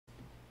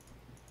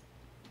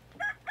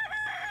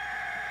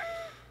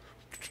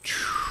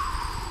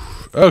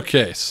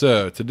Okay,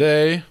 so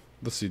today,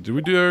 let's see, did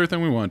we do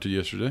everything we wanted to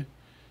yesterday?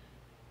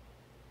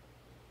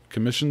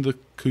 Commission the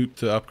coop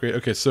to upgrade.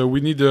 Okay, so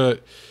we need to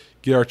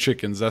get our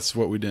chickens. That's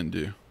what we didn't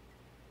do.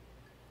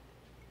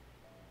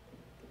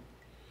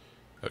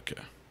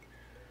 Okay.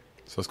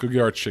 So let's go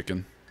get our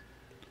chicken.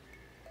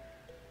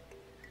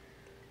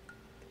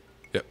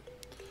 Yep.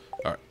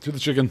 Alright, to the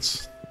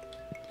chickens.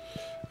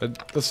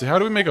 Let's see, how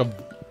do we make a...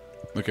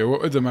 Okay,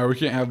 well, it doesn't matter. We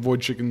can't have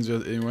void chickens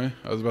yet anyway.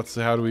 I was about to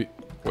say, how do we...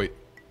 Wait.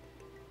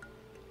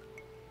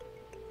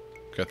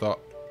 Okay,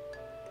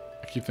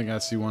 I keep thinking I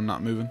see one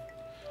not moving.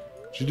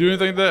 Did you do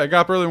anything today? I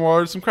got up early and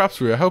watered some crops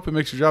for you. I hope it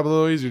makes your job a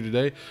little easier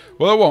today.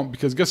 Well, it won't,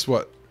 because guess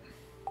what?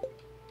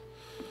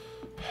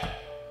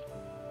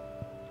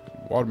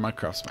 Water my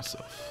crops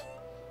myself.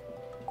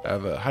 I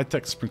have a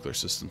high-tech sprinkler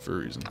system for a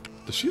reason.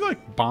 Does she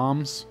like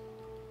bombs?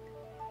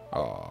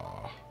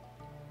 Aww.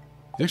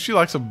 You think she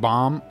likes a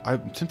bomb?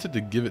 I'm tempted to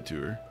give it to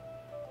her.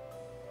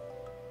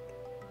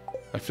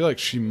 I feel like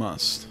she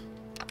must.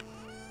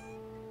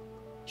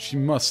 She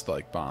must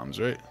like bombs,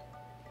 right?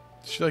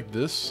 Does she like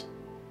this?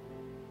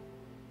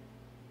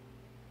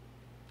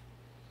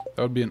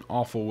 That would be an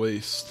awful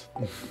waste.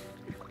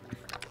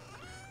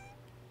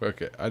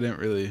 Okay, I didn't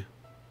really...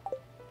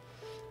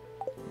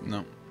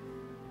 No.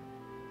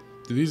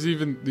 Do these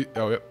even...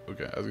 Oh, yep.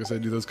 Okay, I was gonna say,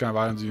 do those kind of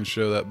items even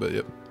show that? But,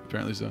 yep,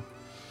 apparently so.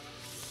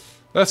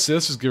 Let's see,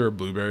 let's just give her a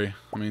blueberry.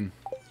 I mean,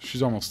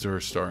 she's almost to her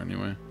star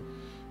anyway.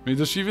 I mean,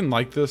 does she even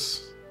like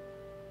this?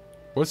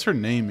 What's her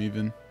name,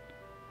 even?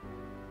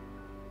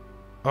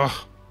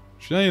 Ugh.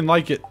 She doesn't even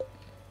like it.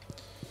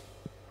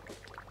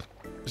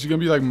 Is she gonna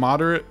be, like,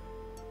 moderate?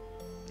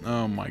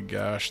 Oh my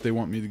gosh, they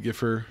want me to give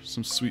her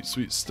some sweet,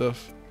 sweet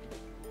stuff.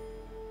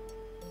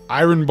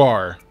 Iron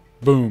bar.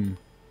 Boom.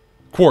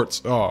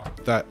 Quartz. Oh,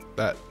 that.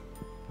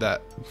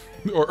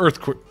 Or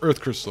earth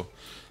crystal.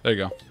 There you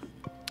go.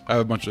 I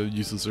have a bunch of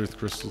useless earth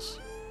crystals.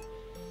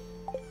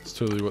 That's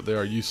totally what they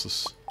are,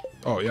 useless.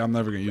 Oh yeah, I'm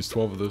never gonna use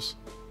 12 of those.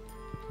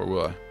 Or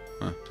will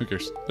I? Who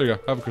cares? There you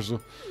go, have a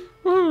crystal.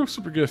 Woo,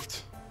 super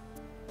gift.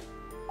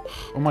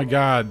 Oh my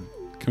god.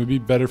 Can we be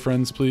better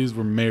friends, please?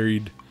 We're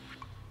married.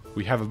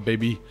 We have a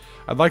baby.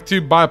 I'd like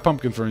to buy a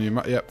pumpkin from you.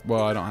 Yep,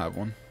 well, I don't have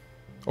one.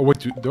 Oh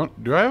wait,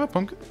 do I have a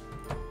pumpkin?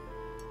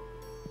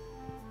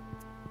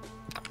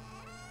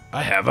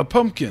 I have a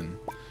pumpkin.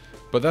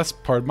 But that's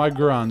part of my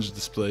garage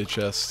display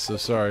chest, so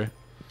sorry.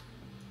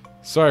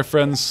 Sorry,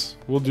 friends.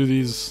 We'll do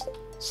these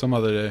some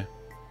other day.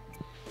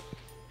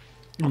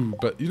 Ooh,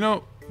 but you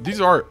know,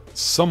 these are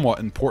somewhat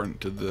important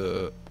to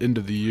the end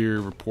of the year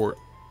report,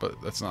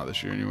 but that's not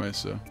this year anyway,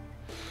 so.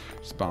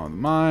 Spawn of the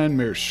mine,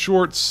 Mayor's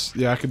shorts.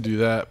 Yeah, I could do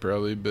that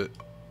probably, but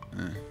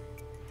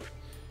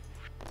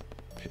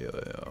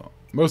Paleo.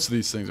 Most of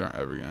these things aren't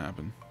ever gonna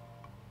happen.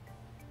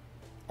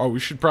 Oh, we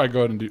should probably go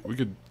ahead and do. We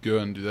could go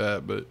ahead and do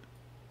that, but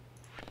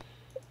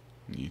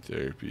knee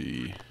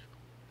therapy.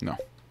 No,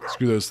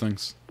 screw those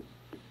things.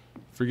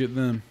 Forget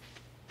them.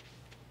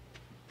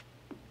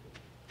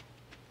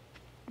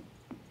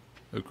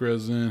 Oak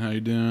resin, how you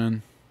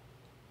doing?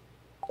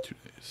 2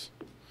 days.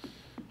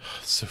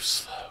 So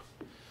slow.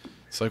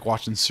 It's like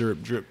watching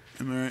syrup drip.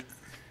 Am I right?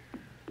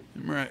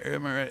 Am I right?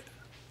 Am I right?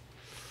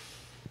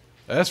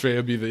 That's right.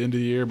 It'll be the end of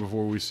the year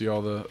before we see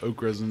all the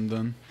oak resin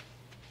done.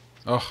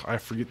 Oh, I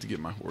forget to get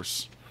my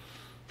horse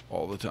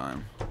all the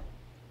time.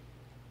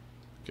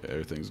 Okay,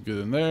 everything's good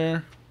in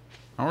there.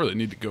 I don't really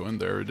need to go in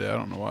there every day. I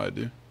don't know why I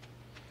do.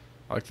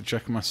 I like to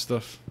check my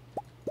stuff.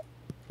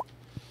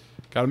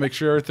 Gotta make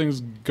sure everything's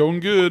going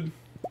good.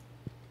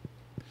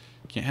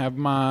 Can't have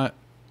my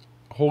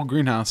whole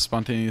greenhouse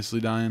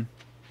spontaneously dying.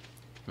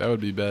 That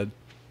would be bad.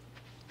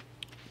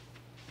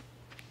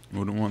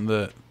 Wouldn't want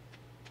that.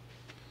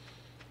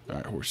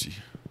 Alright, horsey.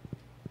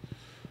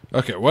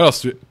 Okay, what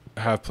else do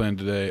we have planned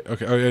today?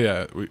 Okay, oh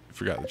yeah, we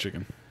forgot the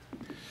chicken.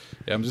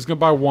 Yeah, I'm just gonna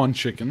buy one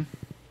chicken.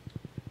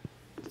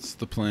 That's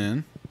the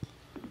plan.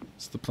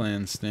 That's the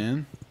plan,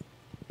 Stan.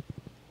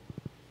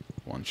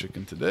 One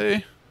chicken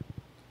today.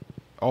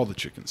 All the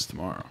chickens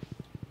tomorrow.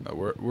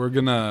 No, we're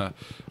gonna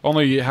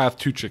only have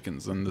 2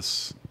 chickens in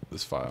this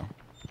file.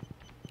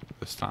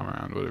 This time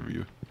around,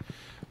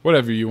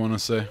 whatever you want to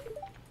say.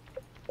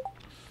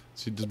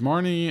 See, does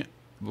Marnie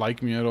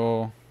like me at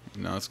all?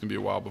 No, it's gonna be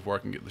a while before I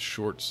can get the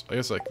shorts. I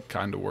guess I could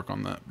kind of work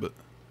on that, but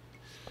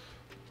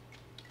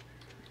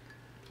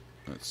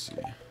let's see.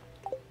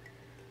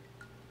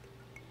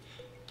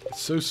 It's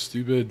so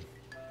stupid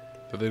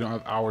that they don't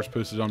have hours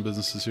posted on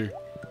businesses here.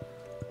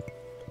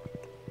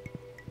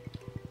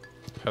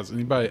 Has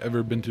anybody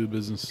ever been to a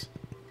business?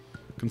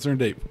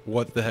 Concerned Ape,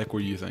 what the heck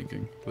were you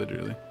thinking?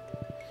 Literally.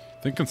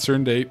 I think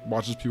Concerned Ape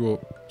watches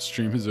people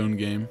stream his own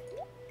game.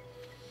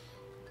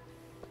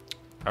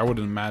 I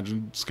wouldn't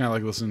imagine. It's kind of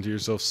like listening to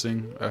yourself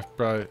sing.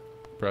 Probably.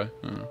 I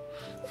don't know.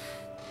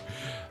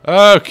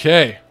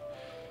 Okay.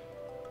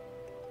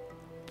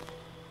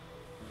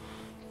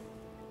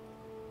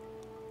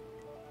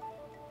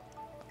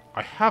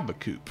 I have a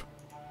coop.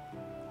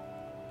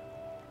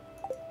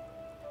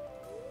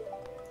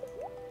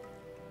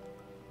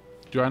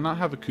 Do I not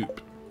have a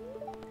coop?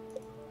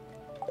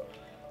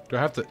 Do I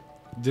have to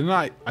Didn't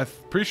I? I'm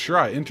pretty sure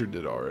I entered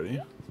it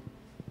already.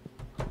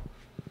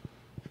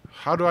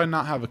 How do I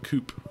not have a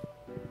coop?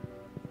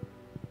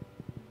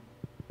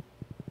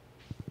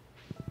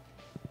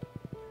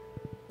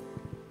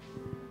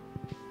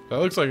 That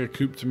looks like a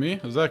coop to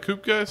me. Is that a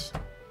coop, guys?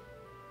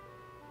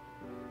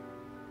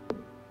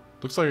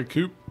 Looks like a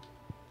coop.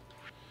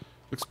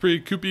 Looks pretty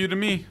coopy to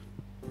me.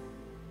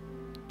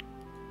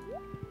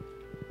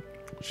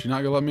 She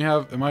not gonna let me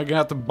have... Am I gonna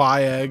have to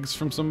buy eggs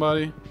from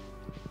somebody?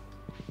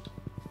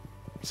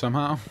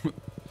 Somehow?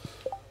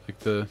 Like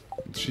the...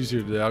 She's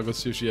here today. I'll go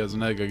see if she has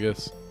an egg, I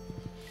guess.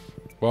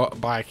 Well,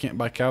 I can't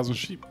buy cows and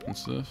sheep and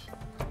stuff.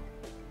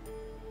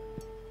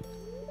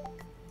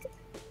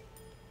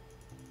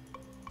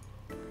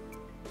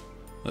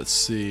 Let's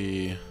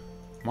see.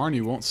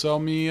 Marnie won't sell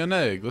me an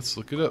egg. Let's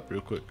look it up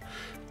real quick.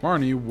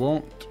 Marnie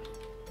won't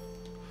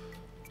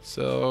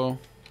sell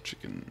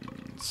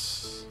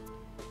chickens.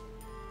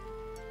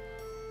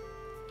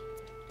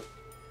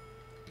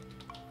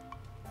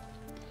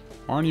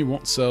 Marnie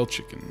won't sell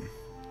chicken.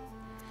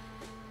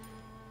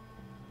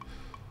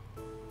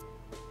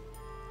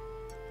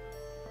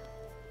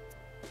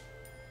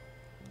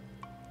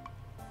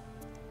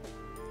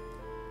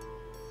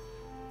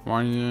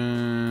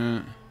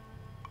 Marnie...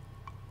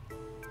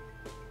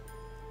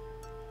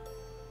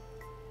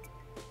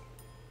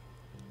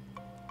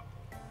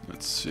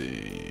 Let's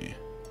see.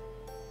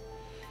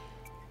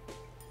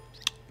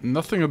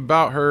 Nothing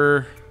about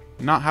her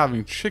not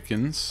having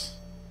chickens.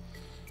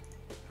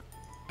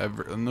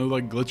 Ever. No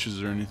like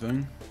glitches or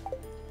anything.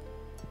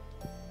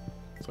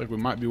 It's like we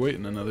might be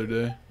waiting another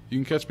day. You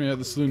can catch me at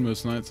the saloon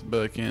most nights,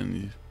 but I can,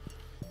 you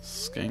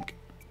skank.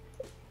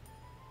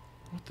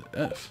 What the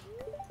F?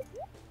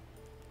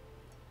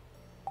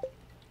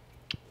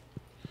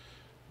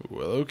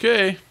 Well,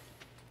 okay.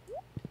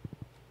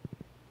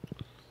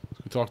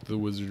 Let's go talk to the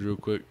wizard real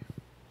quick.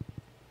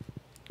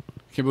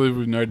 Can't believe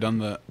we've never done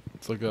that.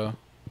 It's like a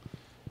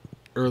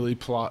early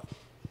plot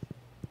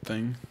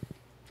thing.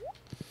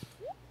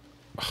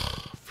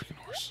 Ugh, freaking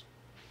horse.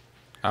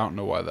 I don't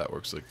know why that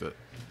works like that.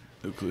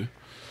 No clue.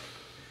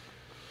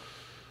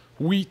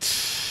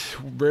 Wheat,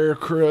 rare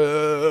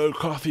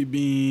coffee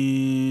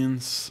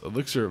beans,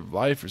 elixir of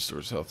life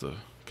restores health to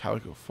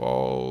Calico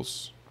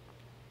Falls.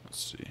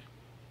 Let's see.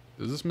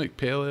 Does this make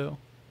pale ale?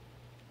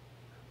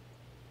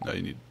 No,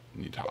 you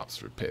need hops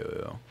for pale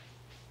ale.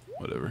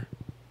 Whatever.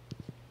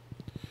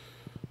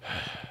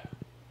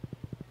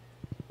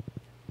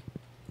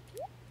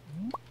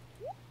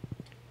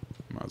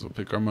 Might as well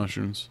pick our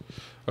mushrooms.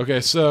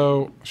 Okay,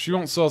 so she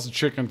won't sell us a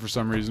chicken for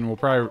some reason. We'll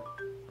probably...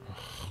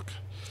 Oh,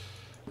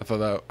 I thought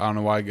that... I don't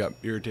know why I got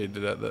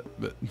irritated at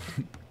that, but...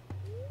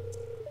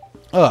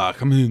 Ah,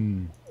 come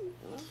in.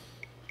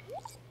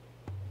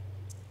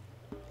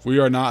 We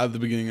are not at the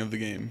beginning of the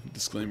game.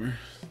 Disclaimer.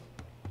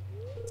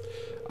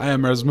 I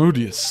am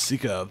Rasmodius,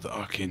 seeker of the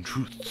arcane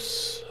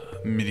truths.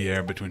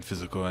 Mediator between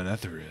physical and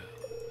ethereal.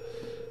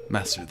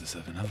 Master of the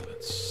seven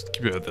elements.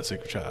 Keep it with that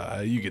sacred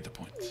child. You get the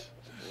point.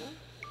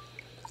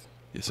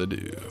 Yes, I do.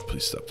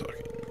 Please stop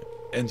talking.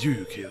 And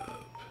you, Caleb.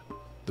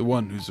 The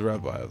one whose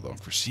arrival I have long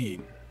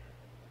foreseen.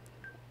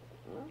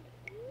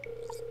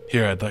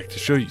 Here, I'd like to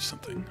show you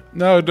something.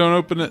 No, don't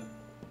open it.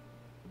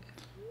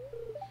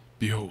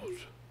 Behold.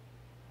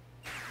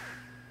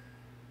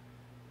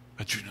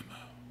 A Junimo.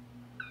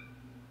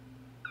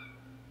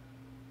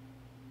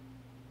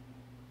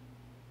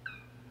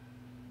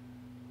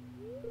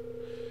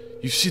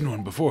 You've seen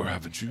one before,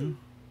 haven't you?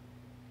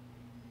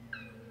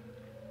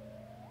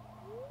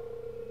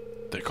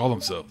 They call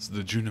themselves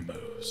the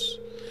Junimos.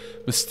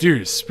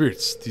 Mysterious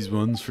spirits, these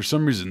ones. For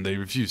some reason, they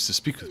refuse to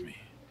speak with me.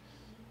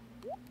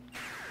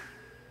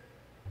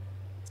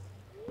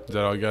 Is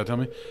that all you gotta tell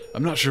me?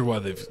 I'm not sure why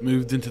they've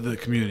moved into the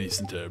community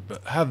center,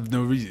 but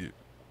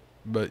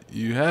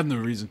you have no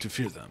reason to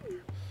fear them.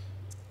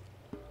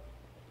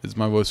 Is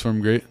my voice form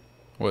great?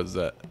 What is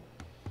that?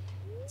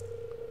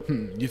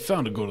 You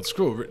found a golden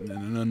scroll written in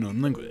an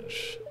unknown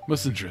language.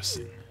 Most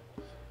interesting.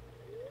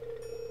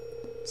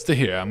 Stay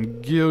here.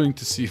 I'm going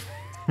to see for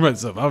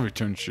myself. I'll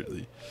return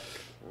shortly.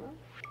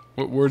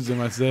 What words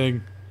am I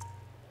saying?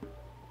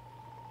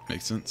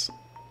 Makes sense.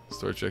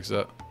 Story checks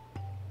out.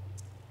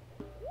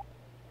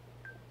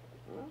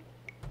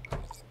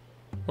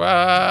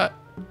 What?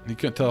 He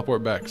couldn't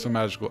teleport back. So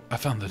magical. I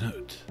found the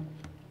note.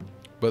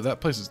 But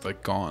that place is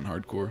like gone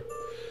hardcore.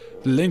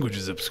 The language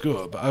is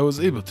obscure, but I was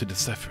able to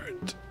decipher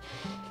it.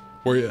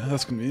 Or yeah,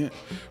 that's convenient.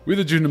 We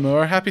the Junimo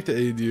are happy to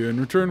aid you. In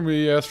return,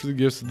 we ask for the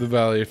gifts of the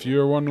valley. If you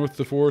are one with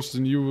the forest,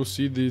 then you will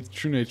see the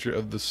true nature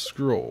of the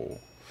scroll.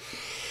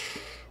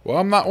 Well,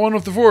 I'm not one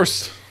with the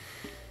forest.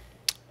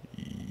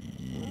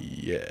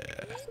 Yeah.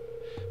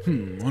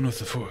 One with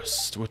the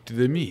forest. What do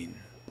they mean?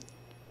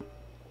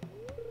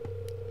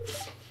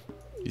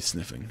 He's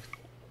sniffing.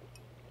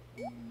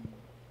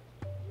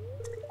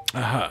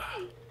 Aha.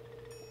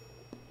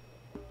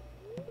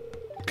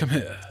 Come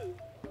here.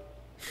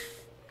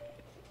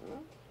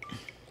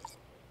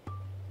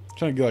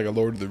 Trying to get like a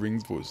Lord of the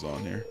Rings voice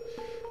on here.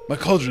 My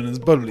cauldron is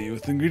bubbly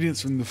with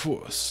ingredients from the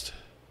forest.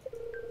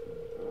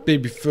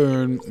 Baby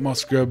fern,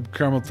 moss grub,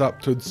 caramel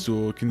top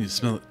toadstool. Can you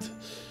smell it?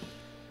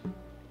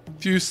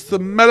 If you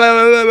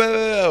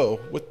smell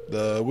what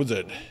the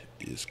wizard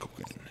is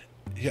cooking.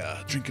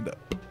 Yeah, drink it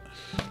up.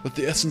 Let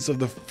the essence of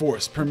the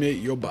forest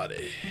permeate your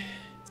body.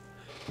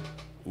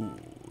 Ooh,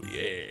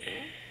 yeah.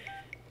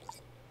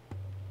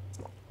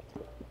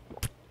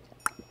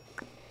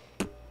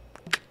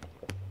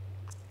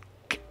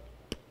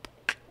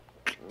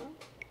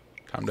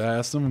 Time to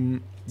have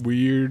some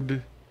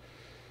weird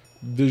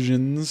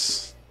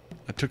visions.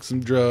 I took some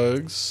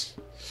drugs.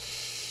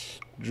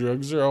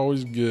 Drugs are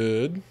always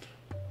good.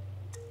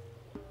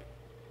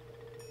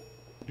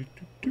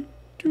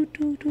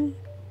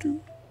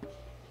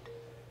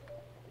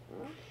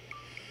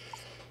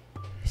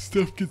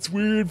 Stuff gets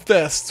weird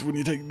fast when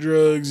you take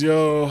drugs,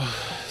 y'all.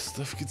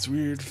 Stuff gets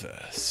weird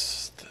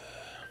fast.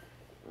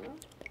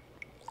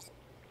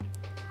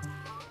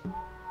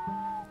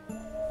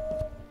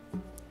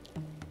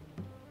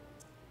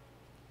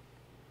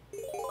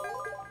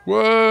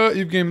 What?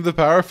 You've gained the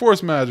power of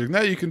force magic.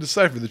 Now you can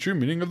decipher the true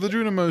meaning of the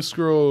Junimo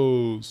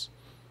scrolls.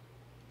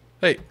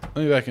 Hey,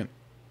 let me back in.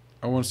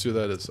 I want to see what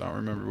that is. I don't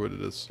remember what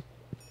it is.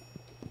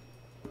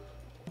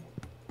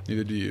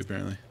 Neither do you,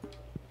 apparently.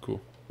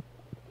 Cool.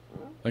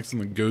 Like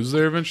something goes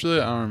there eventually?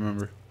 I don't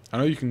remember. I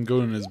know you can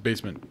go in his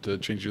basement to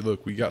change your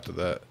look. We got to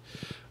that.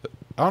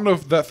 I don't know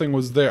if that thing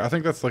was there. I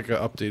think that's like an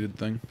updated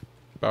thing.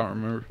 But I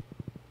don't remember.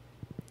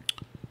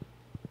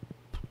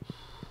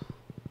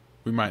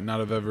 We might not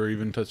have ever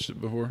even touched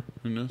it before.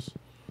 Who knows?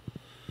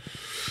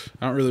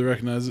 I don't really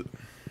recognize it.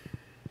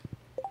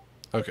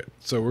 Okay,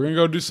 so we're going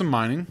to go do some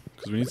mining.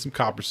 Because we need some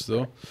copper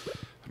still.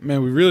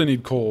 Man, we really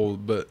need coal,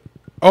 but...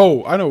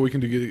 Oh, I know what we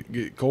can do to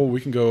get coal. We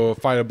can go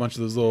fight a bunch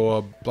of those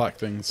little black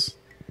things.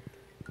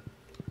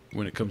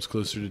 When it comes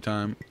closer to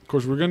time. Of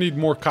course, we're going to need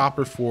more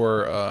copper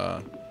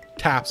for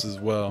taps as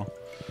well.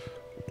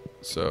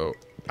 So,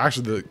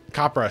 actually, the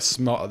copper I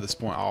smelt at this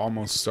point, I'll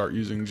almost start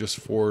using just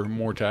for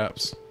more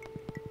taps.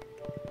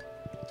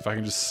 If I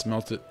can just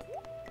smelt it.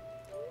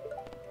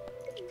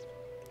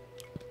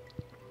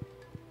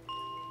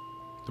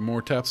 The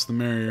more taps, the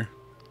merrier.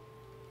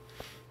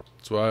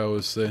 That's what I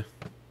always say.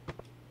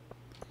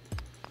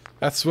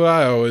 That's what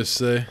I always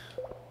say.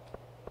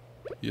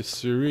 Yes,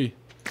 sirree.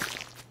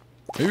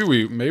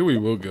 Maybe we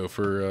will go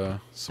for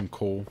some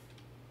coal.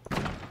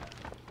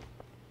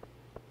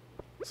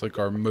 It's like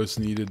our most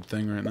needed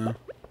thing right now.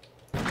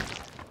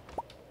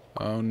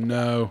 Oh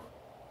no.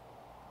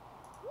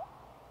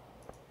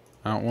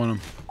 I don't want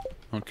them.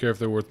 I don't care if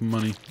they're worth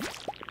money.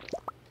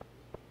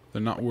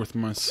 They're not worth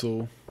my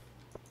soul.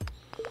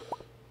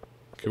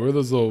 Okay, where are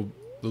those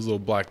little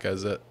black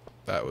guys at?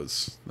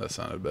 That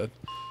sounded bad.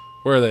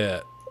 Where are they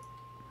at?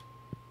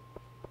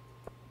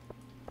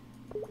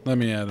 Let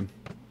me at them.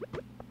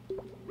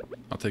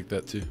 I'll take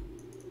that too.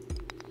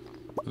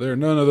 There are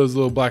none of those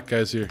little black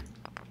guys here.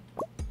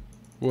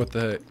 What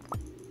the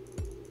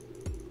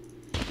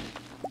heck?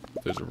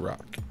 There's a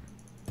rock.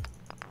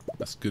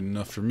 That's good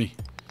enough for me.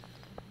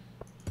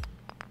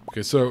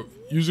 Okay, so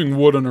using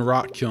wood on a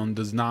rock kiln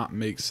does not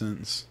make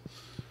sense.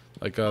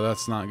 Like,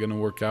 that's not gonna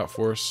work out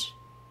for us.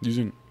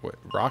 Using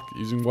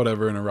using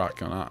whatever in a rock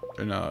kiln, not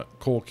in a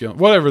coal kiln,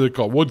 whatever they're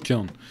called, wood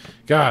kiln.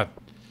 God,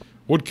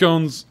 wood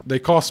kilns, they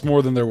cost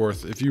more than they're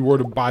worth. If you were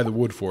to buy the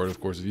wood for it, of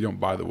course. If you don't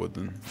buy the wood,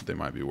 then they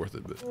might be worth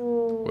it. But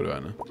what do I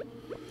know?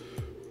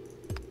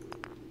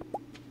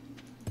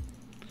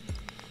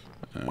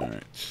 All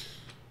right.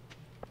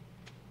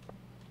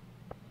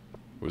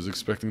 Was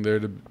expecting there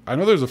to... I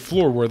know there's a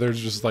floor where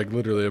there's just like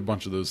literally a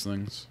bunch of those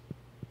things.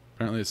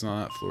 Apparently it's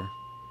not that floor.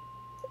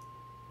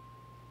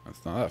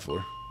 That's not that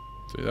floor.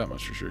 I'll tell you that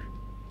much for sure.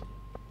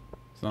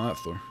 It's not that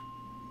floor.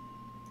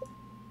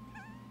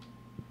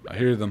 I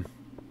hear them.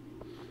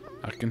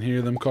 I can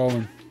hear them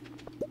calling.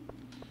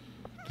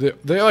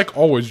 They like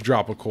always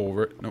drop a coal,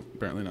 right? Nope,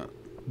 apparently not.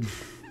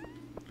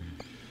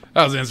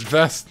 That was answered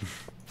fast.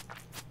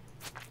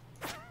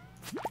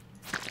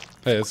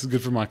 Hey, this is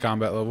good for my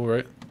combat level,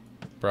 right?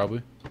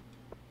 Probably.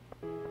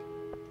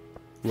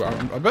 Well,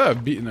 I bet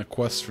I've beaten a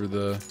quest for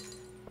the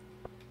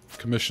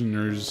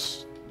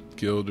Commissioner's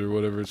Guild or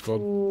whatever it's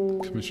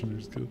called.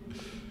 Commissioner's Guild.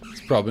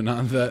 It's probably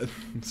not that.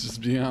 Let's just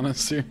be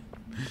honest here.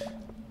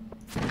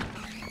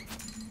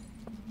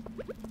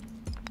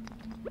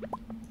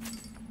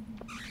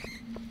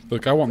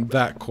 Look, I want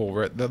that coal,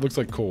 right? That looks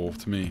like coal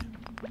to me.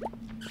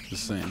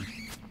 Just saying.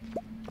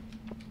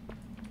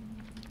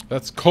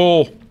 That's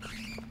coal.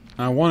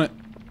 I want it.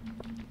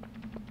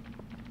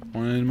 I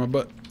want it in my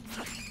butt.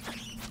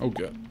 Oh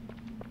god.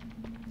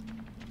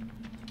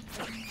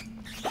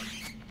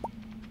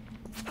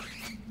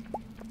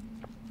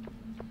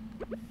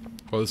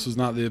 Well, this was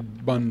not the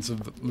abundance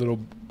of little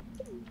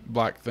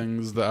black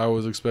things that I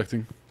was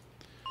expecting.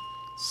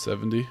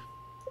 70.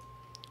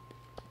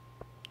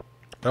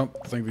 I don't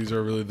think these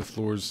are really the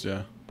floors,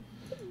 yeah.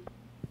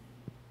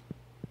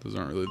 Those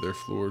aren't really their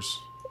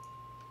floors.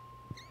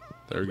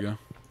 There we go.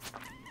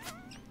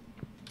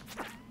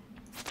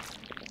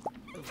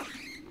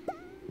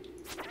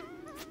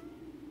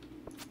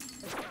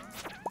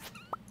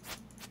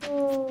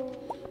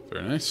 Very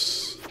Very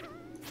nice.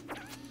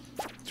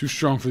 Too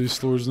strong for these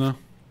floors now.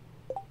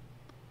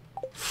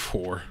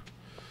 4.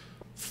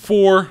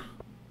 4?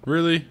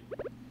 Really?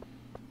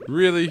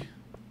 Really?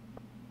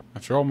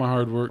 After all my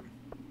hard work.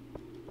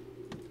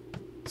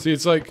 See,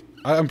 it's like,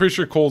 I'm pretty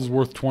sure coal's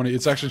worth 20.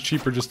 It's actually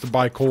cheaper just to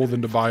buy coal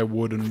than to buy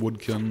wood and wood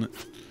kiln it.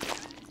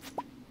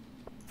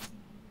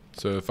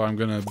 So if I'm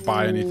gonna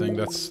buy anything,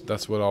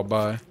 that's what I'll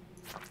buy.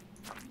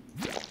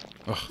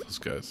 Ugh, those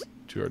guys.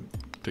 Too hard.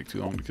 Take too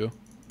long to kill.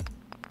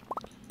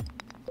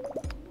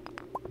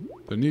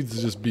 There needs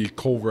to just be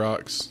coal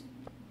rocks.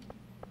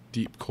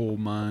 Deep coal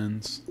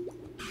mines.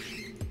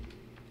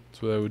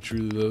 That's what I would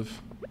truly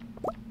love.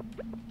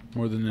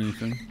 More than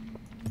anything.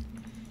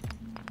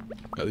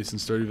 At least in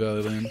Stardew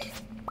Valley land.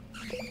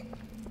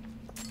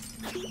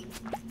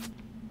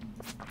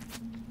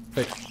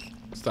 Hey,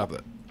 stop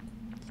that.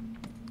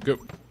 Go.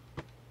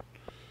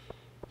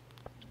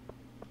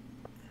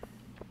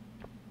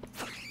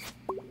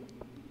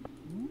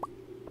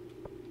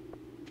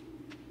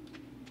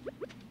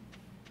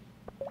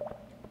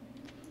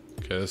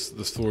 Okay,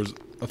 this floor is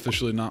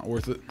officially not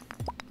worth it.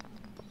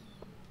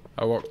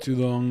 I walked too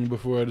long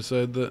before I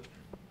decided that.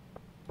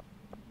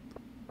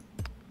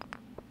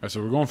 Alright,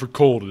 so we're going for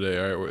coal today,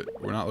 alright?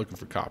 We're not looking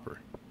for copper.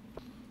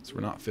 So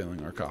we're not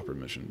failing our copper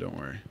mission, don't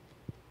worry.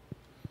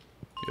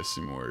 You guys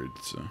seem worried,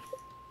 so.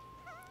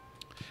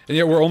 And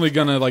yet we're only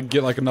gonna like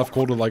get like enough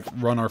coal to like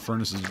run our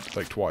furnaces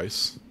like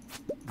twice.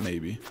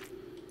 Maybe.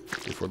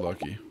 If we're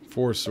lucky.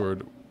 Forest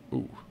sword.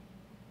 Ooh.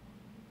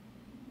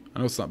 I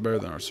know it's not better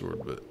than our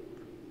sword, but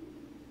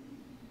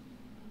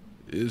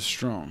it is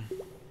strong.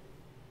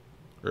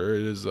 Or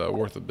it is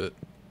worth a bit.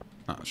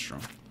 Not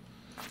strong.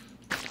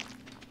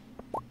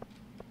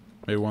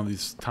 Maybe one of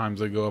these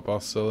times I go up, I'll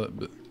sell it,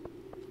 but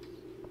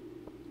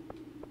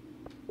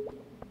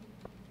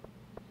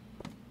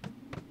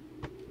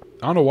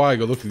I don't know why I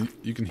go look.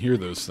 You can hear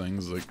those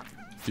things. Like,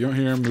 if you don't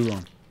hear them, move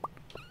on.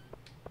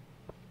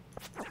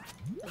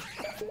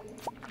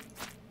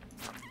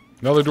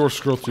 Another dwarf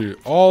scroll 2.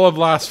 All of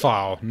last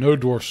file, no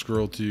dwarf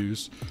scroll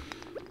 2s,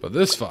 but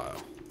this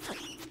file,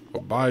 oh,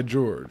 by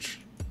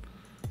George,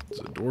 it's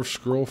a dwarf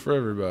scroll for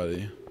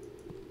everybody.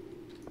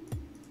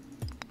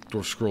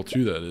 Dwarf scroll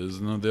 2, that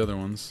is, none of the other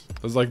ones.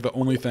 That's like the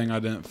only thing I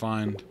didn't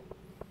find.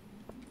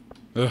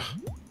 Ugh,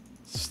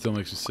 still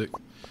makes me sick.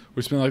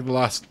 We spent like the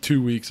last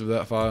 2 weeks of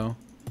that file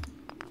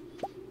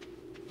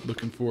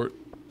looking for it.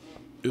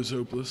 It was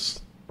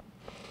hopeless.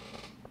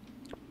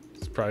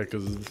 It's probably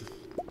because of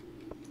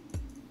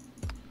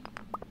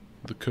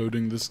the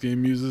coding this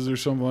game uses or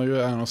something like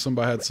that. I don't know,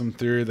 somebody had some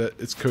theory that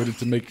it's coded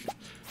to make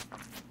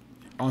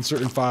on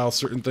certain files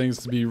certain things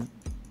to be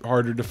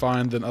harder to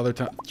find than other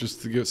times,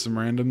 just to get some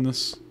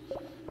randomness.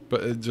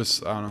 But it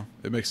just, I don't know,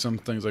 it makes some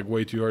things like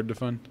way too hard to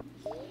find.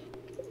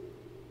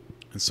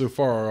 And so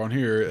far on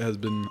here, it has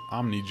been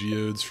Omni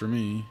Geodes for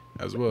me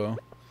as well.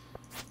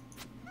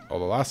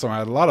 Although last time I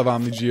had a lot of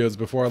Omni Geodes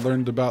before I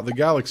learned about the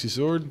Galaxy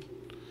Sword.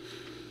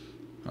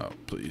 Oh,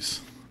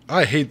 please.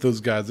 I hate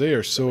those guys. They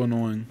are so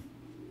annoying.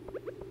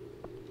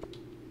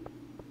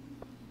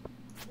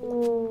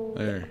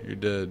 There, you're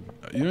dead.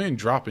 You don't even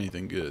drop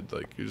anything good.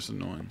 Like, you're just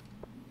annoying.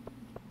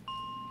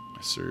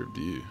 I served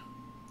you. You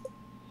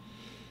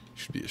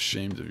should be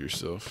ashamed of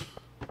yourself.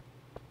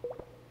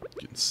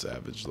 Getting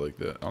savaged like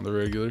that on the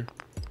regular.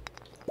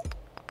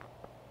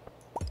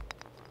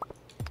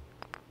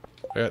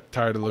 I got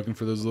tired of looking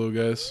for those little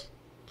guys.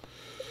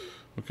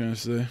 What can I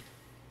say?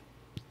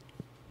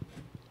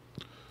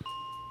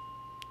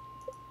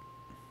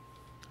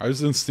 I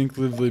just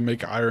instinctively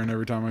make iron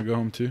every time I go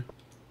home too.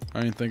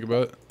 I didn't think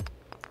about it.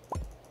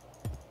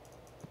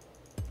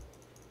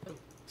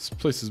 This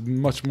place is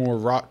much more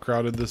rock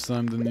crowded this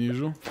time than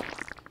usual.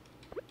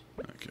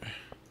 Okay.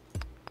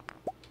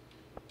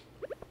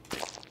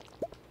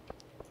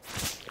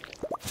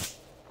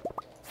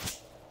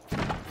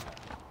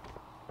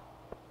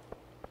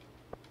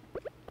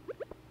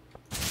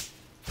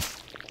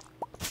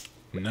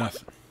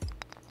 Nothing.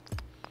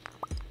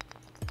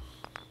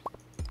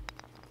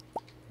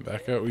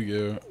 Back out we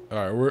go.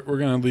 Alright, we're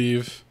gonna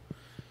leave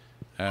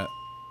at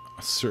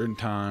a certain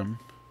time.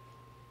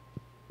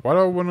 Why do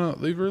I wanna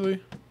leave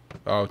early?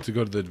 Oh, to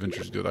go to the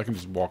Adventures Guild. I can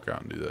just walk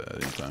out and do that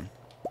at any time.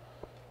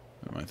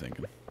 What am I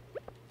thinking?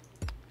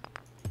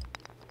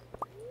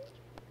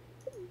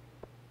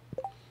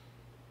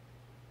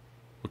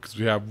 Because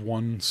we have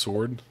one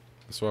sword.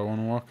 That's why I want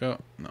to walk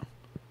out? No.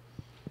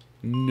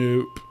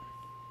 Nope.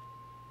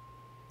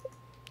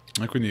 I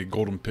think we need a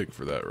golden pick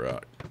for that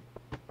rock.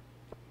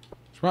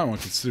 Which I might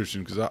want to consider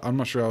soon, because I'm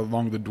not sure how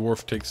long the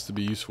dwarf takes to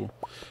be useful.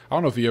 I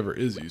don't know if he ever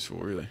is useful,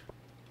 really.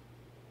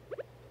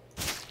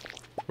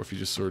 Or if he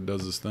just sort of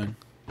does this thing.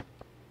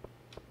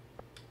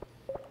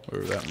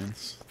 Whatever that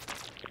means.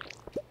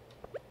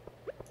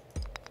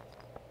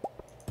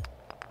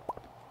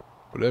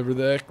 Whatever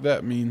the heck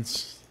that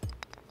means.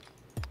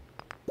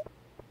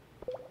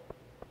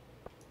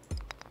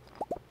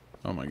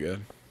 Oh my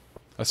god.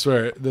 I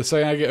swear, the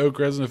second I get oak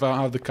resin, if I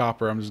don't have the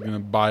copper, I'm just going to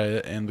buy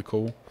it and the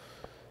coal.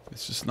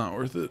 It's just not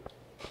worth it.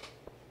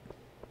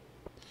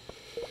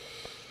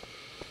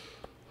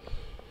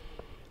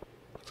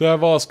 So I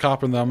have all this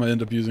copper and then I'm going to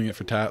end up using it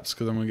for taps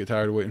because I'm going to get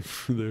tired of waiting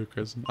for the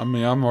crescent. I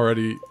mean, I'm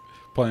already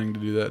planning to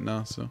do that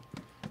now, so.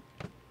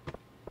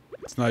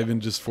 It's not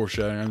even just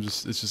foreshadowing.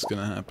 It's just going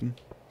to happen.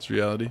 It's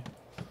reality.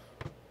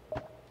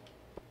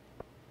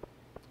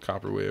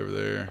 Copper way over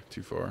there.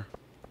 Too far.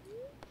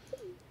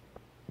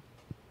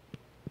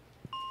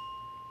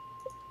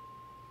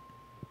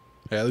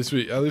 Yeah, at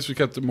least we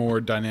kept it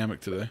more dynamic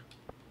today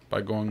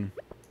by going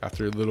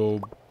after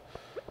little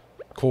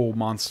coal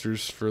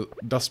monsters for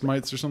dust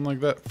mites or something like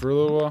that for a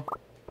little while.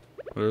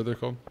 Whatever they're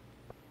called.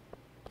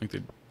 I think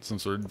they're some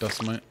sort of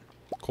dust mite,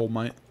 coal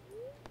mite.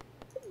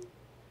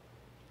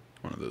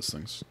 One of those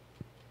things.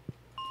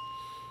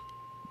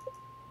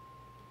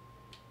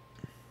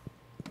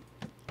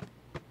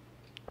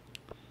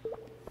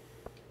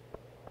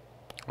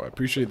 Oh, I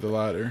appreciate the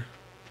ladder.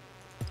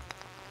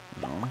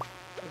 No.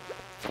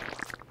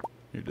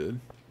 You did.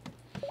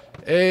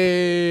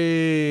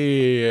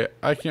 Hey!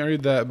 I can't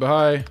read that, but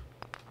hi.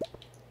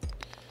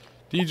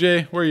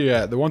 DJ, where you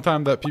at? The one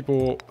time that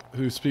people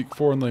who speak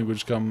foreign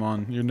language come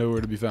on, you're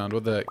nowhere to be found.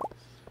 What the heck?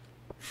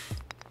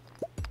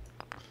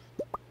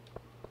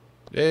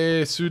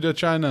 Hey, Suda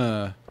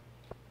China.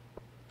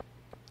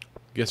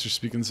 Guess you're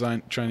speaking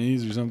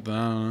Chinese or something.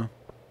 I don't know.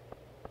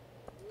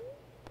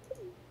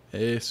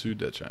 Hey,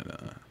 Suda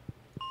China.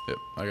 Yep,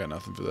 I got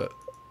nothing for that.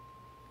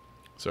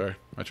 Sorry,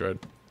 I tried.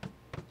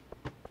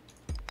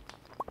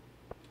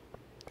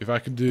 If I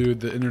could do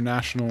the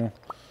international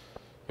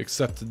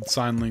accepted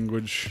sign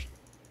language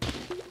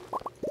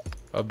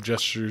of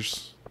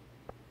gestures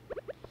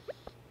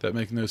that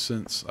make no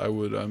sense, I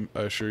would, I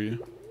assure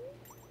you.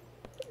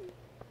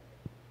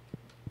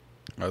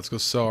 Alright, let's go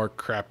sell our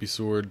crappy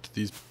sword to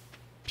these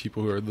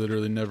people who are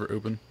literally never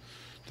open.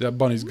 That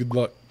bunny's good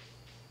luck.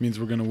 Means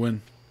we're gonna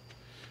win.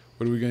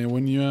 What are we gonna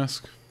win, you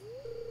ask?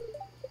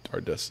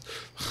 Our death.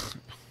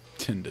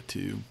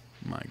 10-2.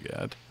 My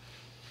god.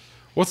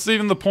 What's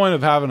even the point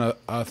of having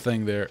a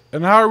thing there?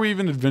 And how are we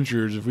even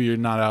adventurers if we are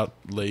not out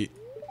late?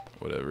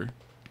 Whatever.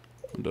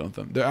 I'm done with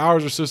them. The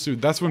hours are so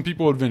stupid. That's when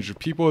people adventure.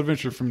 People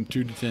adventure from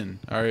 2 to 10.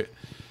 Alright?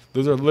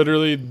 Those are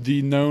literally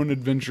the known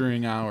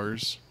adventuring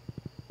hours.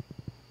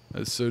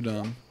 That's so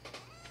dumb.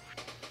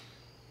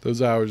 Those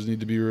hours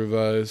need to be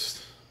revised.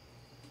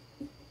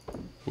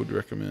 Would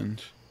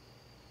recommend.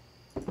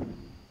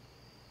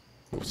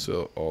 We'll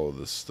sell all of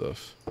this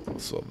stuff. I'll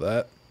sell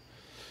that.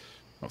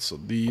 I'll sell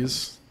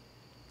these.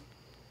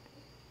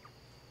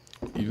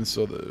 Even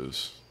sell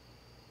those.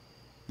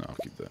 No, I'll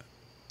keep that.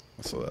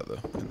 I'll sell that though.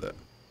 And that.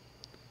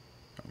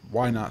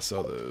 Why not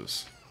sell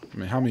those? I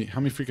mean, how many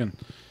freaking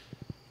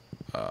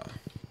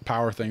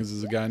power things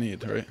does a guy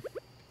need, right?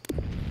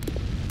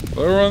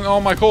 Well, I run all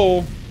my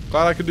coal.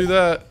 Glad I could do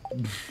that.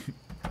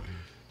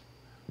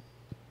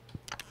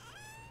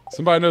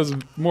 Somebody knows a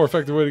more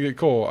effective way to get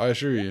coal, I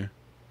assure you.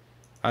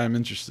 I am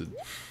interested.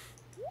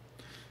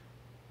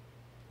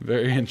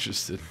 Very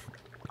interested.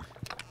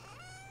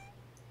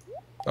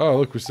 Oh,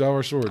 look, we still have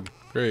our sword.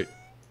 Great.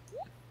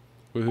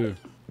 Woohoo.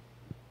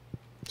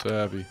 So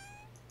happy.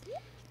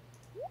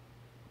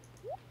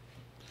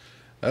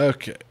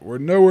 Okay, we're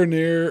nowhere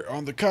near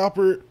on the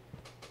copper.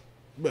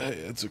 But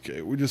hey, that's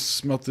okay. We just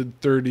smelted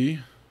 30.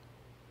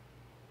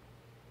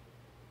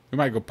 We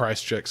might go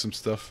price check some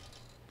stuff.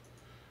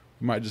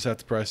 We might just have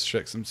to price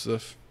check some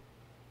stuff.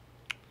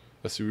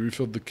 Let's see, we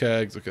refilled the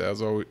kegs. Okay, that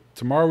was all.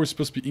 Tomorrow we're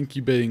supposed to be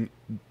incubating.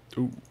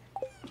 Ooh.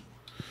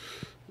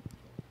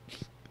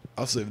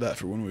 I'll save that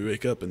for when we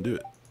wake up and do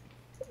it.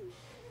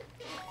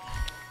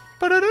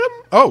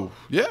 Oh,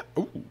 yeah.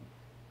 Ooh.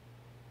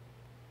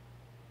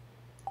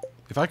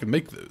 If I can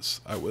make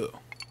those, I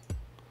will.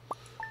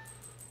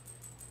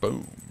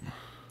 Boom.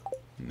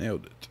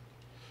 Nailed it.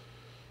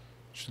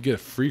 Should get a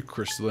free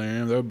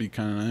crystallarium. That would be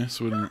kind of nice,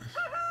 wouldn't it?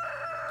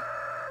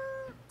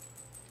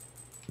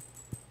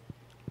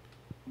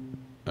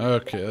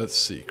 Okay, let's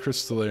see.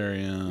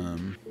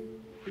 Crystallarium.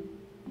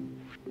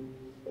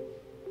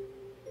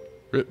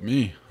 Rip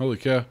me. Holy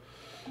cow.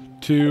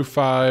 2,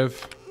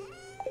 5.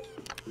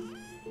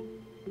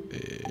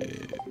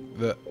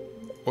 That.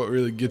 What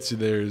really gets you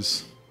there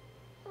is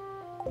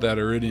that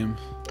iridium.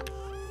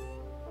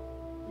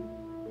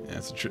 Yeah,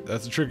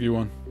 that's a tricky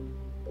one.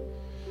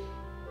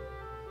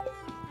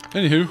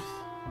 Anywho,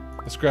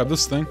 let's grab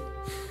this thing.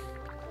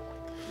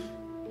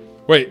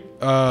 Wait,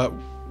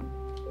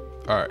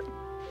 alright.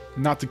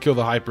 Not to kill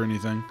the hype or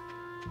anything.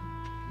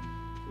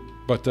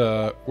 But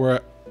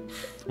we're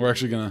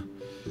actually gonna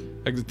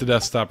exit the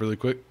desktop really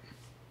quick.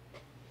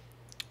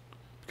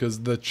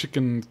 Because the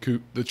chicken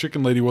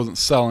lady wasn't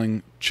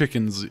selling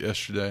chickens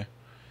yesterday.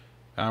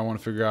 And I want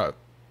to figure out,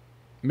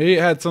 maybe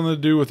it had something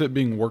to do with it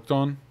being worked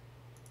on.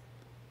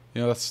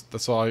 You know,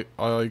 that's all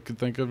I could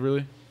think of,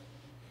 really.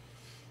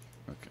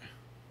 Okay.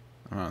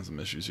 I'm having some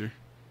issues here.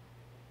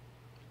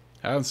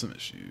 Having some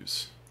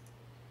issues.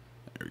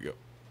 There we go.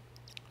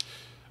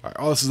 Alright,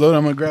 all this is loaded.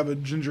 I'm going to grab a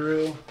ginger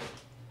ale.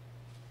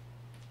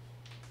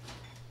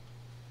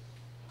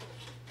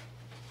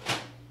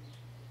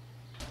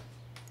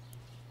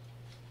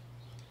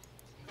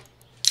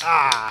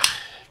 Ah!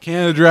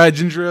 Can of dry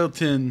ginger ale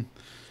tin.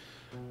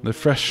 The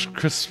fresh,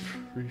 crisp,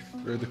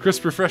 or the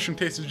crisp, refreshing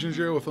taste of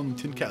ginger ale with only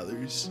 10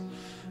 calories.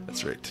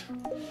 That's right.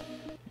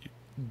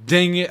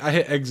 Dang it! I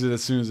hit exit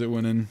as soon as it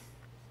went in.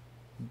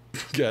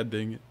 God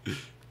dang it.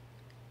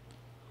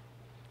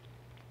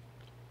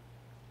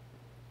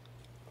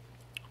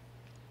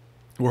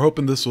 We're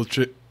hoping this will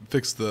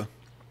fix the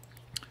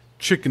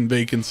chicken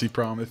vacancy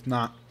problem. If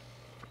not,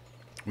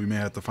 we may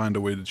have to find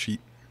a way to cheat.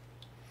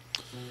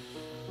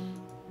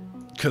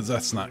 Because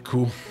that's not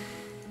cool.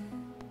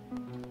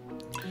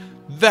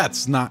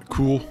 That's not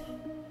cool.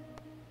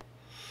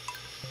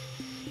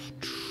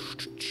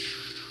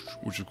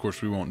 Which, of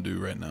course, we won't do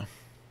right now.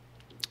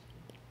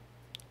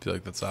 I feel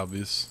like that's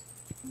obvious.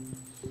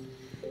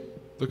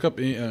 Look up...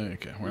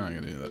 okay, we're not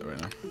going to do that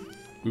right now.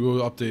 We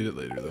will update it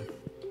later, though.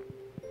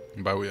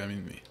 And by we, I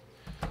mean me.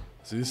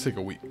 So these take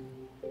a week.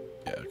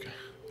 Yeah, okay.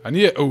 I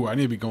need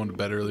to be going to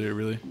bed earlier,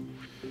 really.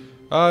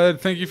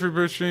 Thank you for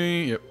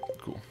purchasing. Yep,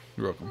 cool.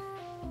 You're welcome.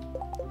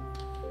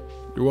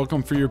 You're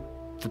welcome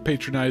for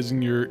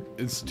patronizing your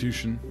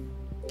institution.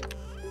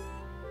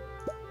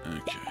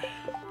 Okay.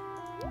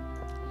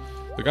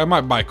 Look, I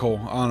might buy coal.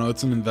 I don't know.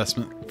 It's an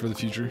investment for the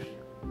future.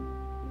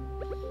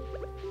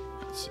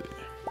 Let's see.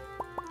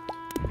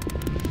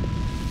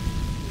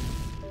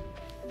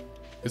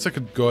 Guess I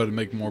could go ahead and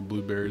make more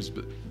blueberries,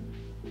 but...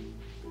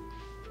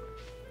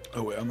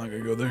 Oh, wait. I'm not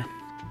going to go there.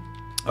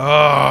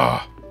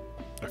 Ah!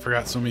 I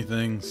forgot so many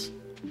things.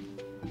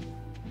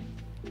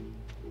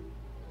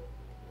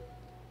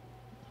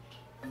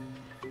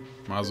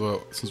 Might as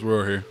well, since we're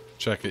over here,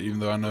 check it, even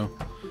though I know.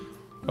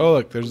 Oh,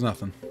 look, there's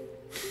nothing.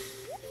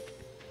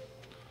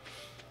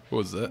 What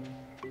was that?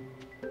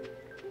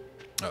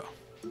 Oh.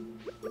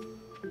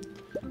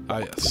 Ah,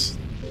 yes.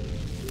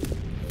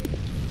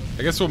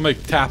 I guess we'll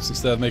make taps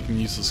instead of making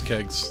useless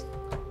kegs.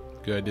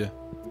 Good idea.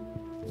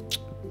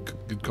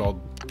 Good call,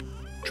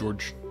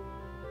 George.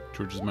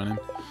 George is my name.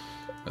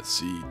 Let's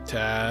see.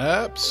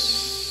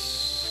 Taps.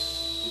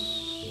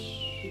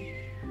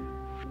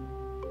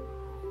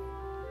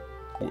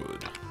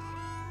 Wood.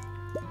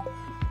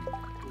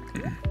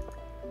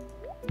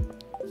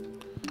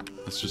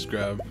 Let's just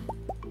grab.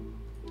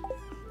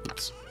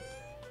 Oops.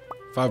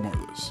 5 more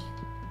of those.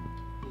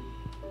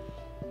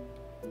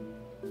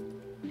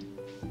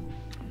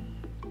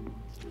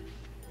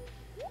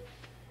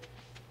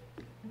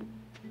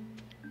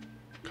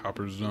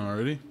 Copper's done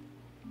already.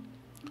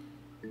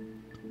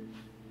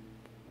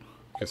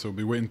 Okay, so we'll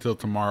be waiting until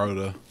tomorrow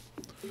to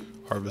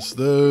harvest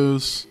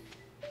those.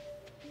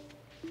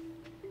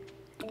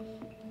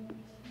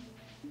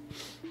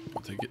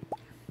 I'll take it.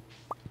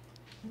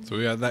 So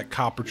we got that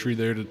copper tree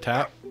there to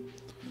tap. I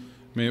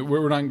mean,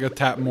 we're not going to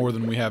tap more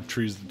than we have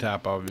trees to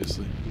tap,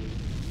 obviously.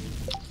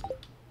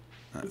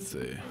 Let's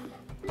see.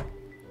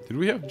 Did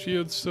we have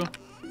geodes still?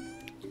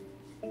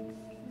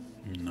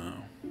 No.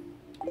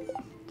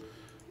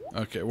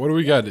 Okay, what do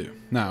we got to do?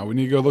 Now, we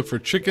need to go look for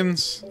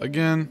chickens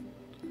again.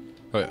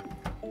 Oh, yeah.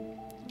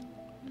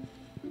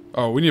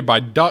 Oh, we need to buy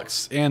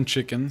ducks and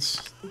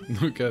chickens.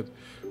 Look at,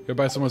 we gotta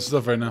buy so much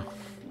stuff right now.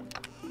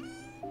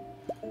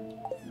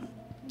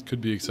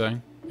 Could be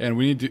exciting. And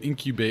we need to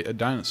incubate a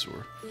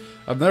dinosaur.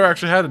 I've never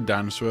actually had a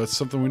dinosaur. That's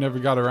something we never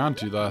got around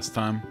to last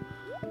time.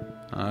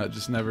 It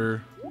just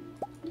never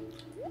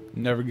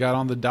got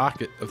on the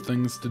docket of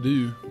things to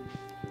do.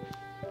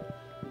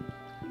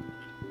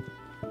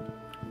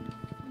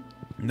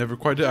 Never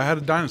quite did. I had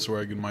a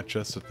dinosaur egg in my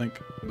chest, I think,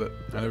 but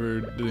I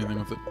never did anything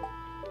with it.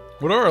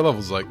 What are our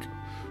levels like?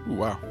 Ooh,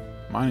 wow.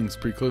 Mining's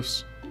pretty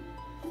close.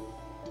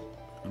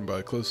 And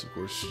by close, of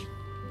course,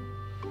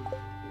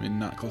 I mean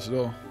not close at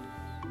all.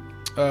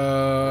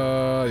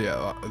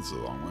 Yeah, it's a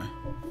long way.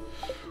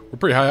 We're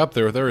pretty high up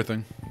there with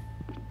everything.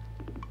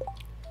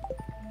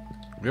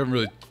 We haven't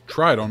really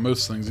tried on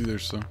most things either,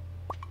 so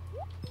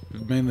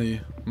we've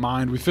mainly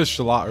mined. We fished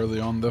a lot early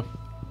on, though.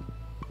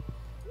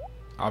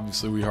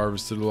 Obviously, we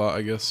harvested a lot,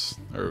 I guess,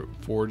 or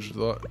foraged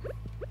a lot.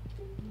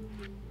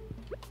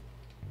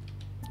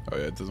 Oh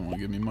yeah, it doesn't want to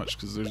give me much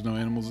because there's no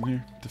animals in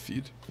here to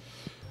feed.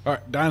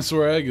 Alright,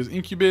 dinosaur egg is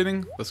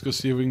incubating. Let's go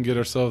see if we can get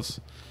ourselves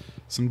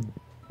some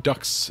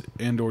ducks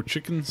and or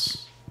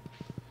chickens.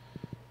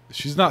 If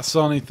she's not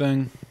selling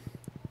anything,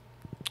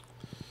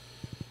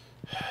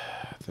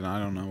 then I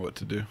don't know what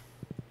to do.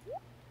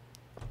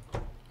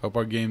 Hope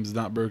our game's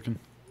not broken.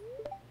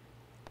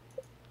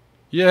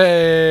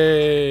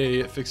 Yay!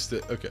 It fixed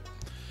it. Okay.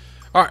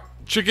 Alright,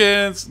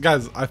 chickens.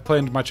 Guys, I've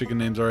planned my chicken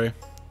names already.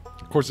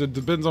 Of course, it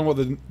depends on what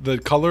the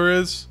color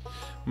is.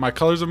 My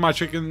colors of my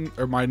chicken,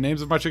 or my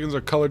names of my chickens are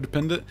color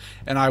dependent,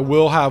 and I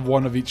will have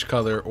one of each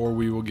color, or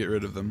we will get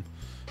rid of them.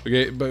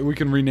 Okay, but we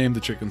can rename the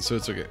chickens, so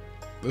it's okay.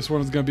 This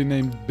one is going to be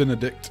named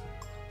Benedict.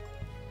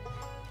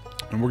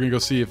 And we're going to go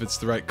see if it's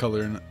the right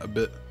color in a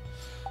bit.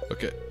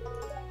 Okay.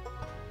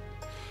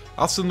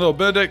 I'll send little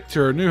Benedict to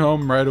her new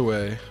home right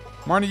away.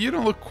 Marnie, you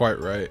don't look quite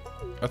right.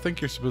 I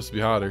think you're supposed to be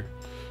hotter.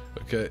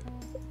 Okay.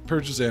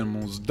 Purchase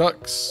animals.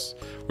 Ducks.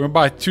 We're going to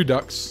buy 2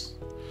 ducks.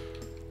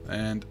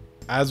 And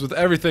as with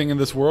everything in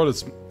this world,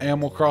 it's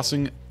Animal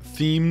Crossing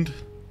themed.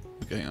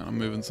 Okay, hang on, I'm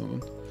moving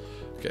something.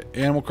 Okay,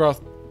 Animal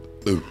Crossing.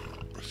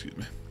 Excuse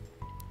me.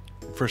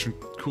 fresh and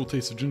cool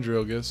taste of ginger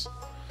ale, I guess.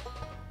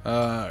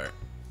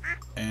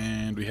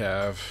 And we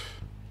have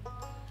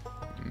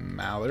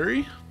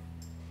Mallory.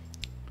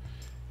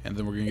 And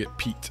then we're gonna get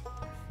Pete.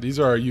 These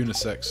are our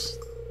unisex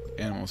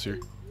animals here.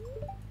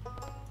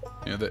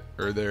 You know,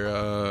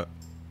 they're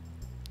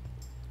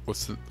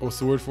what's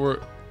the word for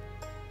it?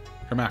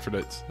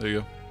 Hermaphrodites. There you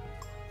go.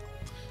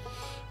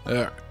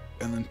 There.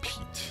 And then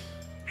Pete.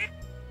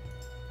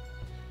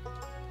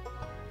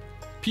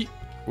 Pete,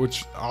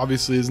 which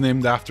obviously is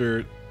named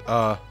after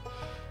the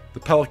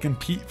pelican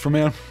Pete from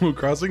Animal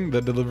Crossing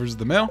that delivers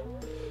the mail.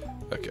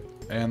 Okay,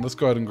 and let's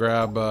go ahead and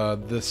grab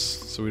this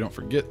so we don't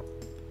forget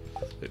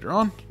later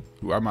on.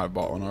 Ooh, I might have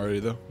bought one already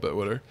though, but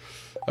whatever.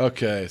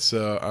 Okay,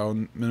 so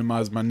I'll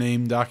minimize my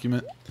name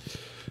document.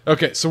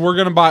 Okay, so we're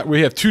gonna buy.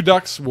 We have 2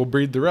 ducks. We'll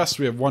breed the rest.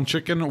 We have 1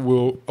 chicken.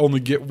 We'll only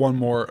get 1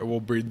 more. We'll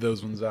breed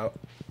those ones out.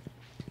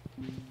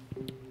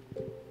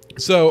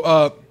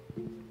 So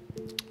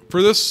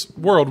for this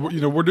world, you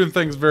know, we're doing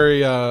things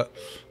very. Oh,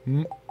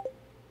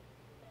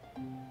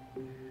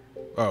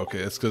 okay,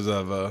 it's because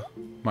of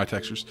my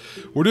textures.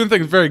 We're doing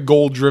things very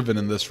goal driven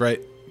in this,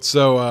 right?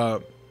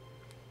 So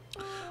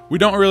we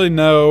don't really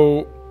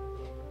know.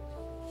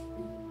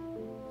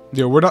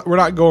 You know, we're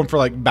not going for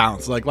like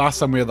balance. Like last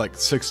time we had like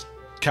 6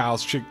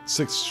 cows,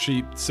 6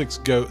 sheep, 6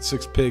 goats,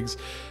 6 pigs,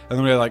 and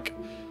then we had like,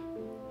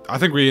 I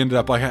think we ended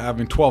up like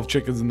having 12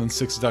 chickens and then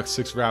 6 ducks,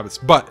 6 rabbits.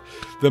 But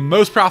the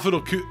most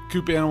profitable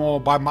coop animal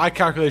by my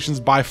calculations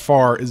by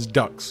far is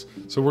ducks.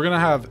 So we're gonna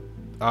have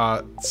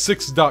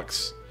 6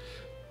 ducks,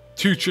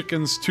 2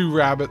 chickens, 2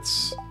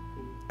 rabbits,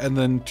 and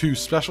then 2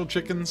 special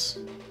chickens.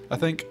 I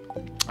think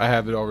I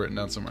have it all written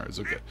down somewhere. It's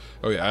okay.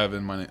 Oh yeah, I have it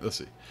in my name. Let's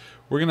see.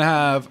 We're gonna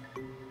have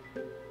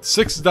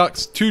 6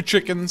 ducks, 2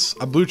 chickens,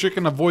 a blue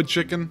chicken, a void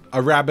chicken,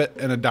 a rabbit,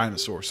 and a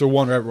dinosaur. So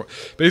 1 rabbit.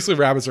 Basically,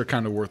 rabbits are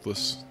kind of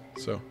worthless.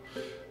 So,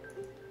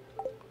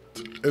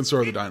 and so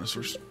are the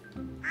dinosaurs.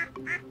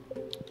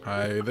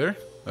 Hi there.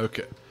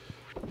 Okay.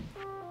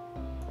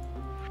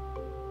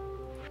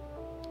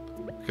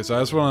 Okay, so I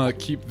just want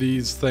to keep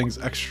these things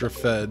extra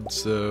fed.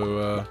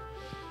 So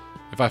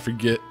if I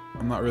forget,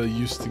 I'm not really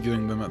used to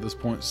getting them at this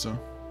point. So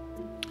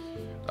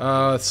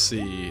let's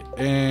see.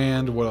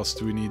 And what else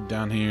do we need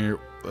down here?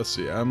 Let's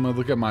see. I'm gonna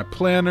look at my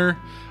planner.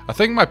 I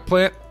think my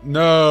plan.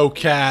 No,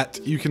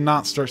 cat. You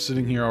cannot start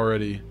sitting here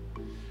already.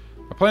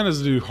 My plan is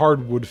to do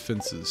hardwood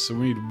fences. So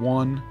we need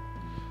 1.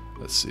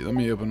 Let's see. Let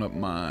me open up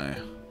my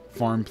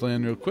farm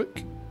plan real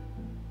quick.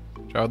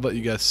 Which I would let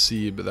you guys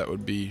see, but that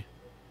would be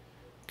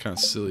kind of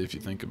silly if you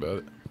think about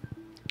it.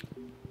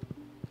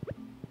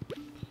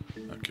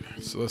 Okay,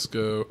 so let's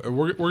go.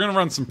 We're gonna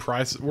run some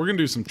prices. We're gonna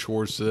do some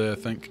chores today, I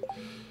think.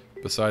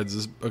 Besides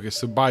this, okay,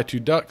 so buy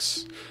 2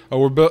 ducks.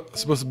 Oh, we're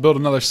supposed to build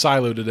another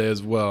silo today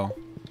as well.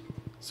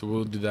 So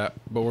we'll do that,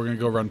 but we're gonna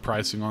go run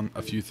pricing on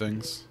a few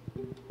things.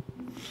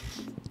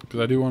 Because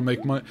I do want to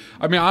make money.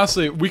 I mean,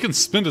 honestly, we can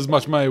spend as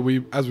much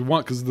money as we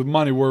want, because the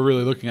money we're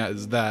really looking at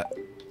is that,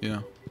 you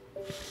know.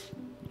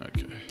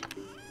 Okay.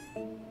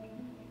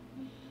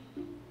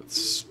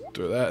 Let's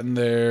throw that in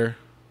there.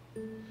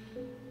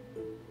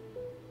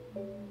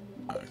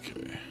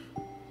 Okay.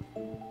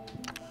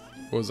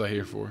 What was I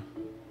here for?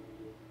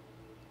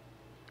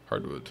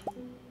 Hardwood.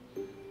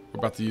 We're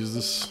about to use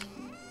this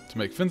to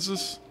make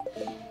fences.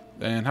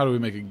 And how do we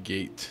make a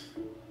gate?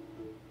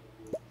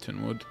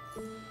 10 wood.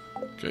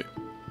 Okay,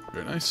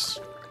 very nice.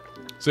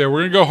 So yeah,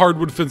 we're gonna go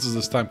hardwood fences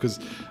this time because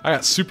I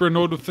got super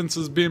annoyed with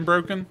fences being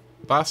broken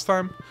last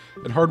time.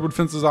 And hardwood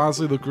fences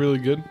honestly look really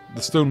good.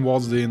 The stone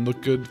walls didn't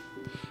look good.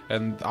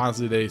 And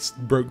honestly, they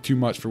broke too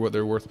much for what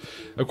they're worth.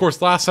 Of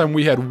course, last time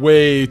we had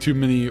way too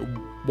many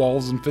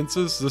walls and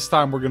fences. This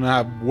time we're gonna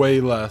have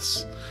way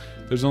less.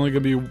 There's only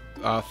gonna be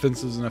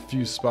fences in a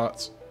few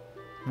spots,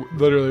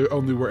 literally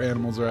only where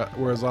animals are at,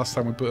 whereas last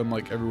time we put them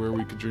like everywhere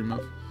we could dream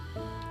of.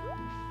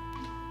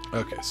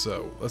 Okay,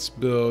 so let's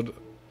build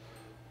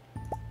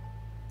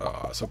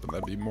something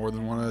that'd be more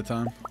than 1 at a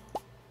time,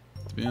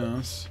 to be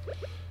honest.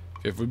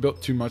 Okay, if we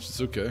built too much, it's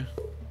okay.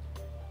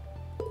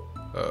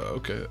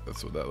 Okay,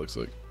 that's what that looks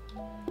like.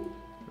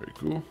 Very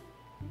cool.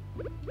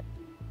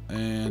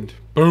 And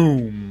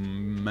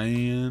boom,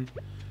 man.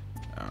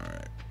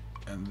 Alright,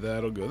 and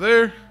that'll go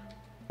there.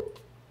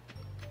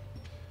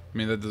 I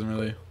mean, that doesn't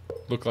really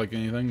look like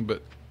anything,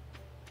 but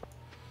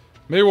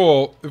maybe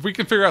we'll, if we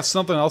can figure out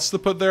something else to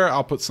put there,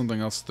 I'll put something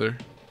else there.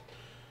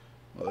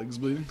 My leg's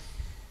bleeding.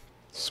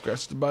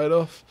 Scratch the bite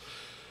off.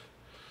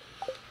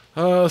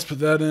 Let's put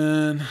that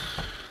in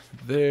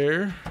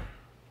there.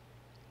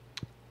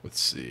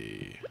 Let's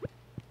see.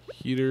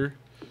 Heater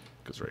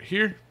goes right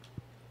here.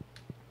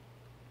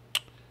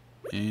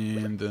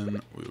 And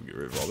then we'll get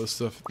rid of all this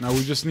stuff. Now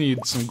we just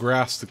need some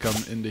grass to come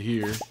into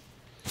here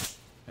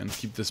and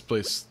keep this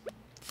place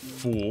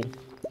full.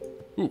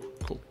 Ooh,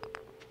 cool.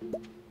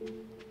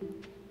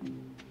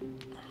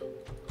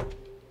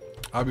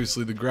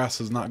 Obviously, the grass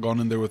has not gone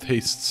in there with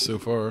haste so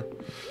far.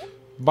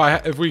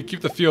 If we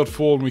keep the field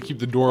full and we keep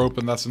the door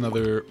open, that's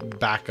another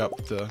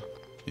backup to,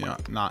 you know,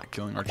 not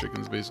killing our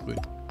chickens, basically.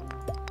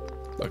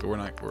 Okay, we're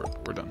done.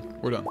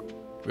 We're done.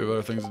 We have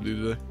other things to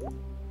do today.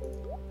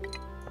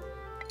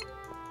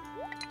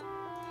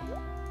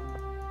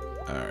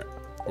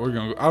 We're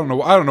gonna. I don't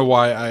know. I don't know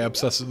why I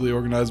obsessively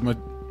organize my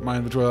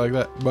inventory like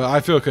that, but I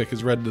feel okay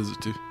because Red does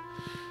it too.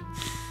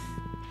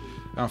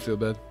 I don't feel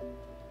bad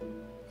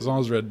as long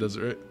as Red does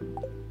it, right?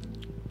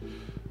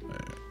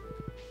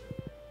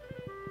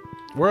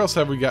 Where else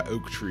have we got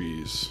oak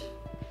trees?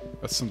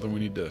 That's something we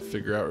need to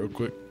figure out real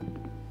quick.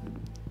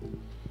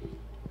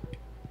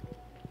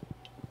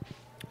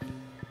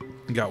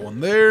 Got one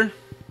there.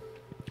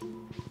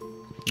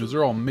 Those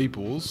are all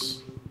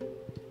maples.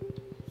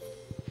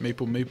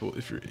 Maple,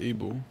 if you're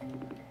able.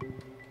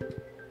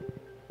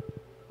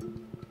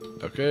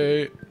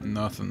 Okay,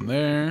 nothing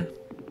there.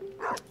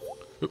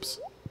 Oops.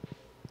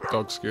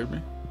 Dog scared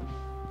me.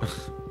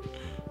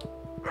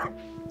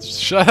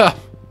 Shut up.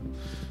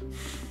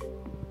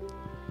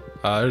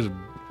 There's a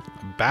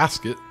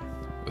basket.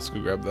 Let's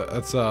go grab that.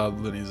 That's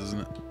Lenny's,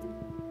 isn't it?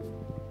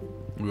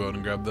 We'll go ahead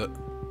and grab that.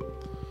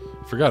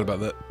 Forgot about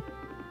that.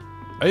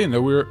 I didn't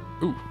know we were...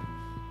 Ooh.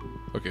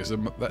 Okay, so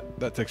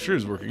that texture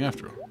is working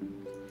after all.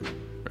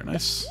 Very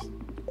nice.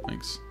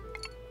 Thanks.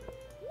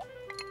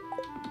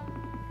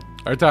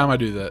 Every time I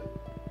do that.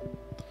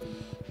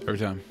 Every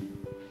time.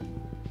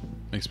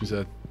 Makes me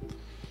sad.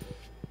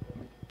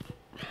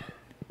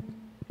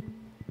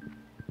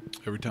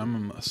 Every time I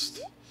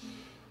must.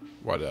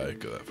 Why did I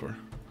go that far?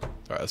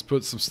 Alright, let's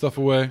put some stuff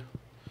away.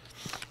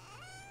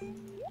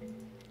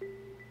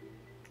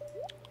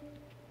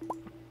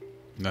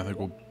 And I think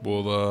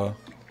we'll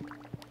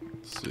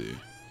let's see.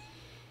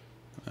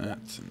 That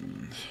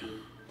and...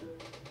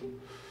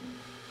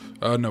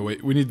 Oh, no,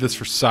 wait. We need this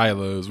for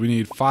silos. We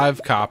need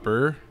 5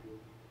 copper.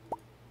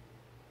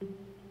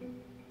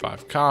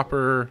 5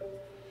 copper.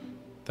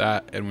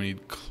 That, and we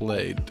need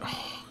clay.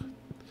 Oh,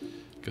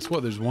 guess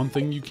what? There's one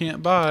thing you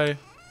can't buy.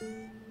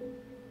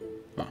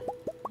 Oh.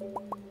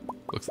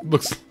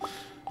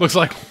 Looks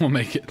like we'll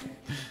make it.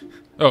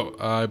 Oh,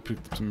 I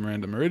picked up some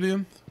random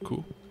iridium.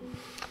 Cool.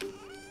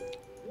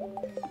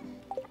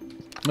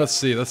 Let's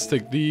see. Let's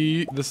take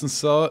this and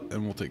sell it,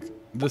 and we'll take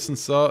this and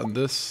sell it, and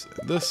this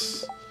and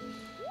this.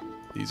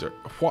 These are...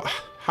 What?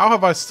 How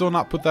have I still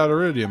not put that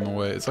iridium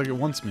away? It's like it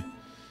wants me.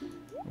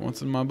 It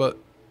wants in my butt.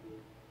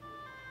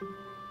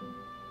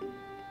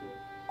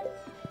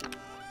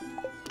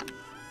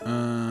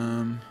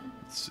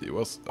 Let's see.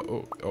 What's...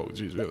 Oh,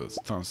 geez. We have a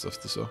ton of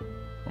stuff to sell.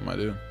 What am I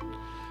doing?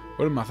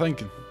 What am I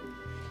thinking?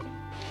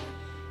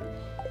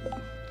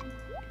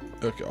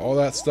 Okay, all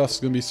that stuff's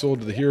going to be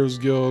sold to the Heroes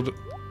Guild.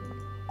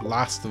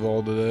 Last of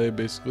all today,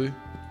 basically.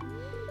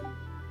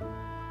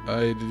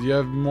 Did you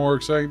have more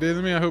exciting day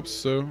than me? I hope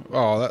so.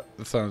 Oh, that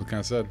sounded kind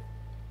of sad.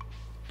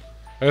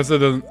 I guess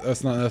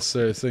that's not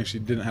necessarily saying she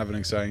didn't have an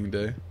exciting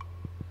day.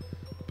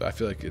 But I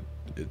feel like it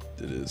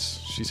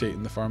is. She's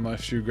hating the farm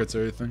life. She regrets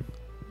everything.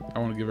 I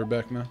want to give her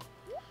back now.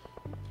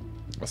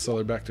 I'll sell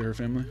her back to her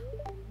family.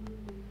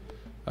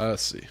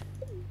 Let's see.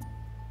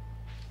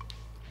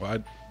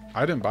 Well,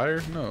 I didn't buy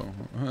her? No.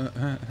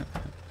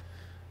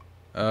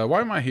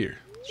 Why am I here?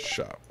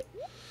 Shop.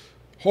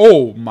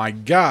 Oh my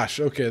gosh.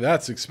 Okay,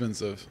 that's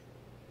expensive.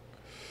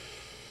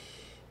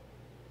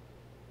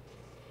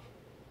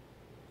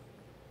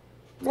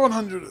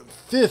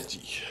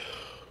 $150.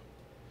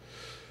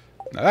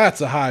 Now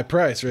that's a high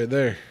price right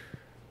there.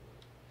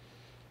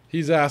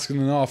 He's asking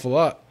an awful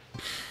lot.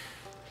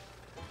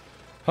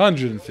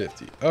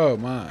 150. Oh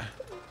my.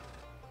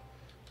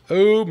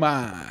 Oh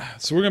my.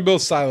 So we're gonna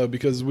build a silo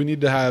because we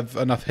need to have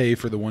enough hay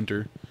for the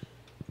winter.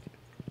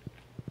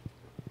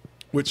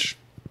 Which,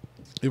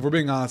 if we're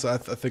being honest, I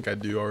think I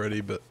do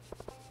already, but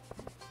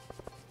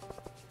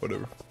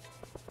whatever.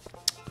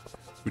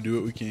 We do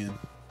what we can.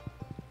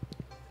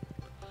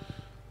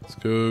 Let's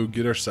go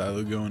get our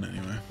silo going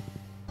anyway.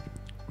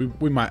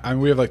 We might. I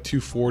mean, we have like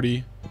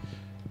 240.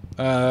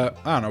 I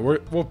don't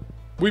know.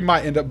 We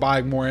might end up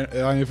buying more.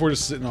 I mean, if we're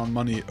just sitting on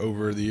money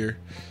over the year,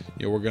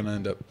 yeah, we're gonna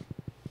end up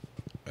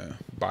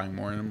buying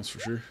more animals for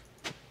sure.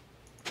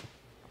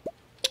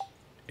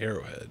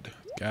 Arrowhead.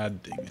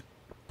 God dang it.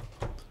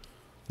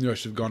 Knew I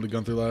should have gone to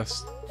Gunther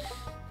last.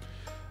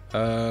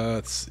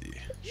 Let's see.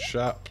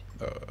 Shop.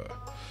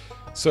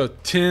 So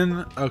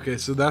 10. Okay,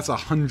 so that's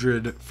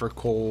 100 for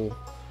coal.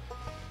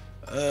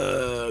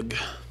 Ugh.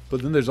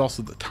 But then there's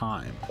also the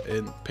time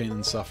and pain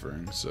and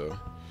suffering. So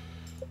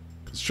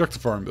construct a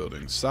farm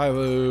building.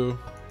 Silo.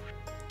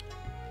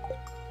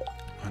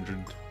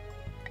 100.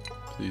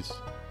 Please.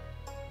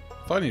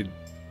 If I need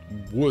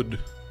wood.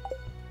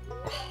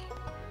 Oh,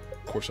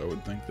 of course I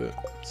would think that.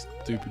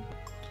 Stupid.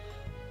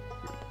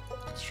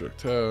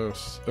 Construct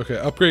house. Okay,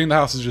 upgrading the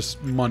house is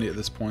just money at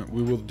this point.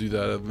 We will do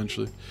that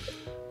eventually.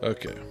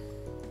 Okay.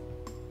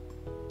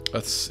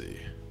 Let's see.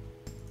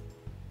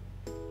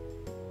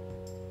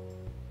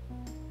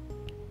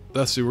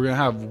 Let's see. We're going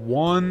to have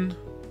one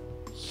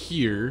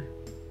here.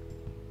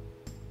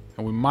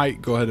 And we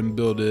might go ahead and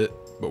build it.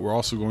 But we're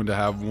also going to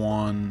have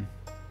one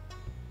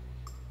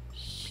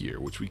here,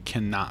 which we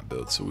cannot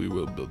build. So we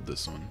will build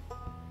this one.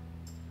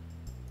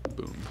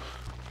 Boom.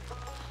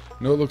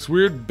 I know it looks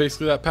weird.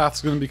 Basically, that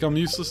path's going to become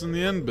useless in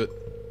the end, but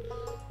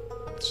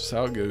that's just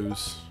how it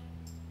goes.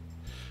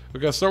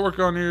 Okay, I'll start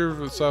working on here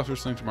for the south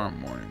first thing tomorrow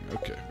morning.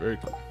 Okay, very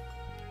cool.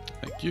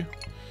 Thank you.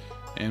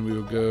 And we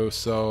will go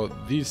sell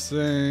these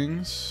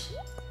things.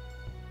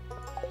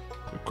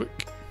 Real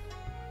quick.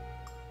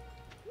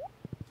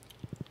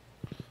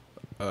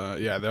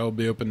 Yeah, that will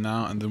be open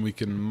now, and then we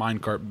can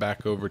minecart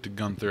back over to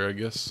Gunther, I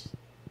guess.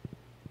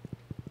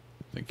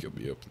 I think he'll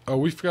be open. Oh,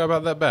 we forgot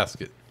about that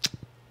basket.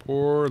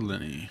 Poor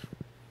Lenny.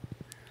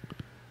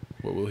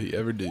 What will he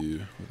ever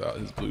do without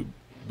his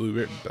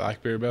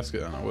blackberry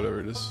basket? I don't know,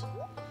 whatever it is.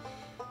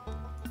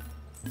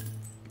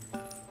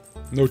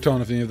 No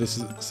telling if any of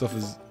this stuff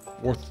is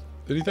worth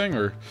anything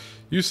or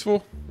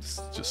useful.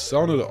 It's just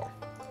selling it all.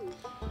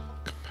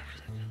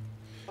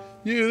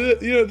 You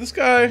know, this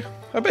guy,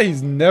 I bet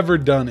he's never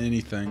done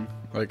anything,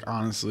 like,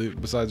 honestly,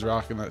 besides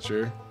rocking that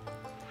chair.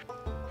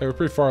 Hey, we're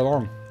pretty far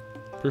along.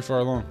 Pretty far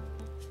along.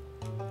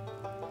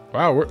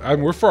 Wow,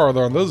 we're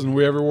farther on those than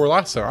we ever were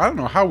last time. I don't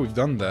know how we've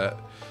done that.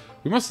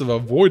 We must have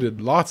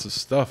avoided lots of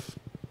stuff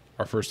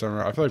our first time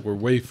around. I feel like we're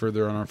way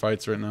further on our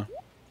fights right now.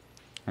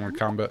 On our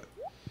combat.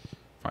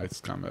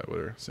 Fights, combat,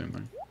 whatever. Same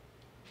thing.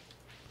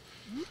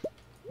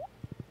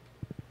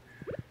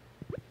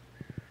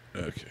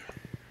 Okay.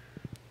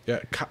 Yeah,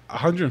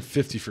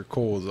 150 for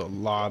coal is a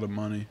lot of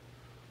money.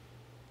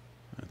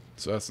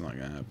 So that's not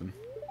going to happen.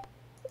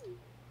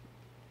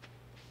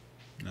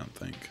 I don't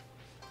think.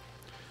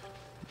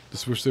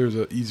 Just wish there was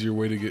an easier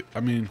way to get...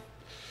 I mean...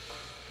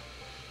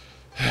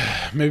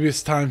 Maybe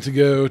it's time to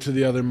go to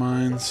the other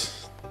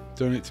mines.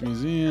 Donate to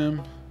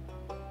museum.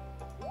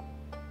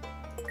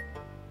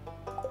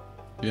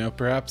 You know,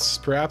 perhaps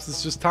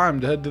it's just time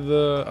to head to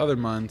the other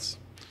mines.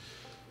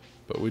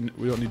 But we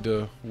don't need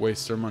to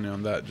waste our money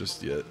on that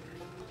just yet.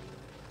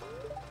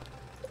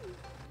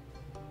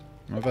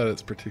 Not that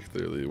it's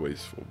particularly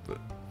wasteful, but...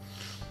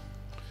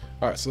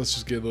 Alright, so let's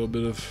just get a little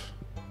bit of...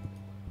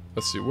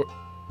 Let's see, what...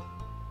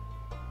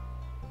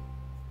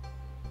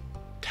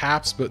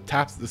 Taps, but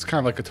taps, it's kind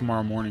of like a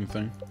tomorrow morning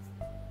thing.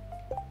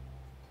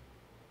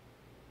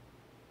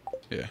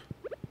 Yeah.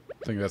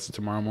 I think that's a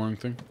tomorrow morning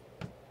thing.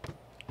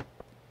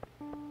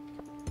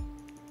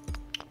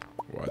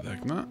 Why the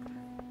heck not?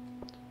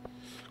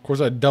 Of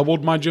course, I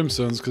doubled my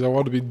gemstones because I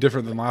wanted to be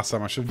different than last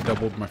time. I should have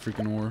doubled my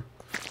freaking ore.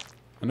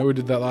 I know we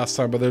did that last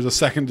time, but there's a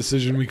second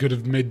decision we could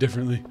have made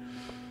differently.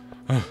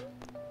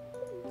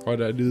 Why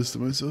did I do this to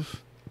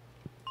myself?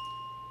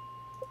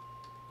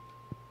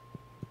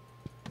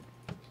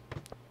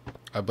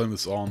 I blame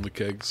this all on the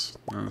kegs,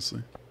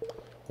 honestly.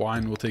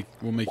 Wine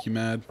will make you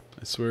mad.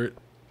 I swear it.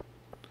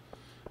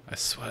 I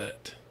swear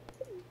it.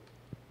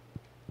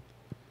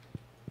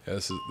 Yeah,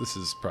 this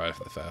is probably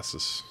the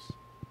fastest.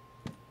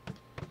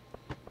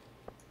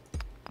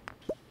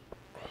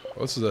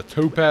 Well, this is a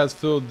topaz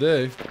filled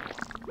day.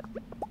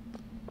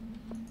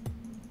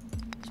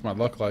 What's my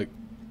luck like?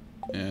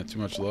 Yeah, too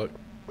much luck.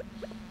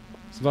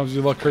 Sometimes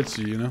your luck hurts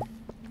you, you know?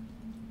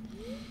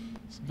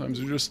 Sometimes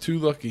you're just too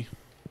lucky.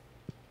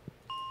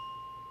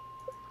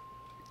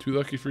 Too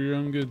lucky for your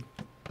own good.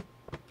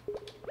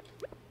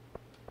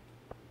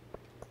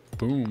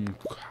 Boom.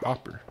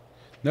 Copper.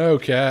 No,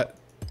 cat.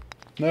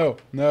 No,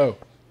 no.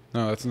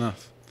 No, that's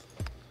enough.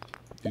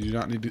 You do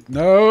not need to...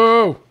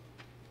 No!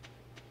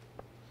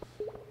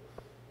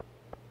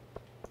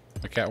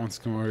 My cat wants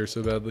to come over here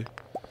so badly.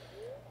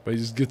 But he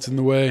just gets in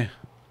the way.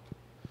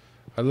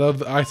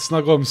 I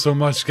snuggle him so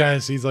much,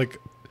 guys. He's like...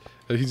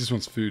 He just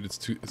wants food.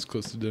 It's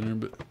close to dinner,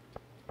 but...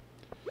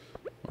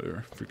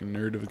 Whatever. Freaking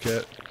nerd of a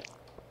cat.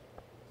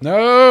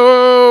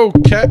 No!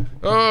 Cat!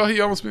 Oh, he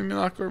almost made me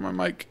knock over my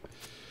mic.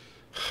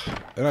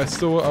 And I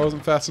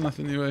wasn't fast enough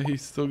anyway. He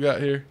still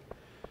got here.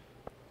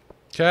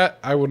 Cat,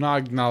 I will not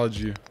acknowledge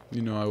you.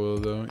 You know I will,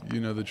 though. You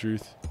know the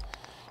truth.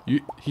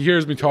 He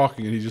hears me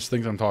talking, and he just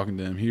thinks I'm talking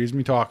to him. He hears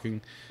me talking,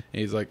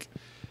 and he's like,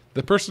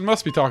 the person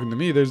must be talking to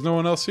me. There's no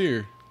one else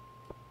here.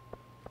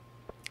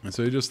 And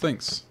so he just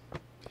thinks.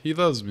 He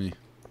loves me.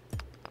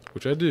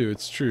 Which I do.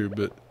 It's true,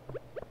 but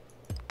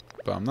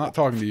I'm not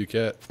talking to you,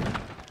 cat.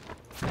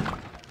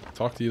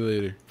 Talk to you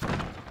later.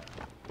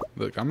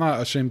 Look, I'm not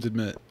ashamed to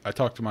admit I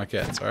talk to my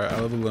cats, alright? I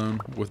live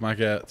alone with my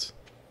cats.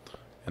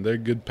 And they're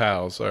good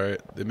pals,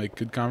 alright? They make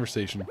good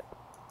conversation.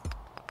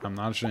 I'm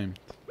not ashamed.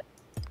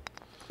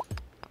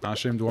 Not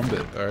ashamed one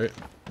bit, alright?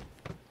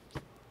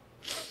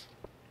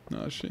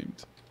 Not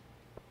ashamed.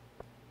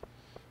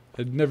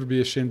 I'd never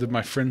be ashamed of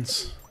my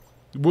friends.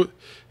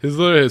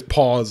 His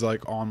paw is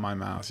like on my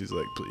mouth. He's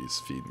like,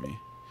 please feed me.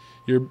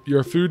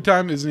 Your food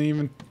time isn't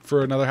even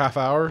for another half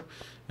hour.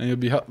 And you'll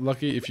be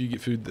lucky if you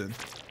get food then.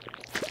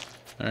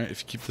 Alright,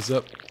 if you keep this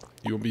up,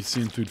 you won't be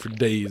seeing food for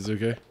days,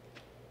 okay?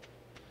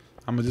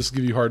 I'm gonna just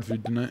give you hard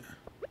food tonight.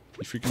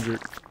 You freaking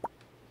jerk.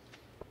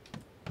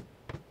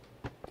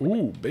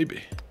 Ooh,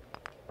 baby.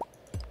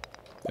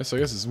 Yes, I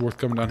guess it's worth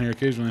coming down here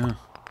occasionally, huh?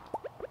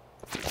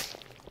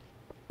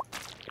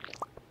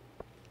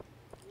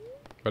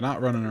 But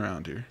not running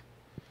around here.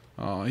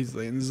 Oh, he's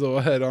laying his little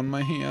head on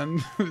my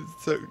hand.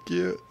 It's so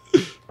cute.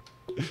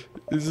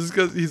 Is this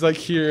because he's like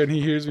here and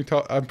he hears me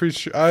talk? I'm pretty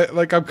sure.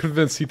 I'm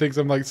convinced he thinks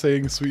I'm like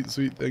saying sweet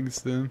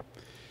things to him.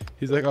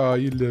 He's like, oh,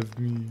 you love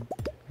me.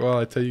 Well,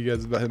 I tell you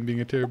guys about him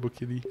being a terrible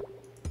kitty.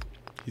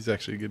 He's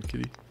actually a good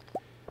kitty.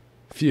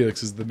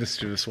 Felix is the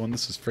mischievous one.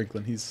 This is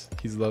Franklin. He's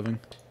loving,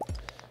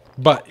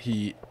 but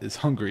he is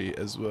hungry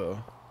as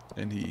well,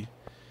 and he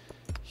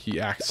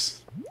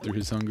acts through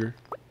his hunger.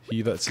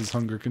 He lets his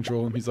hunger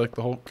control him. He's like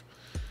the Hulk,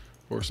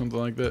 or something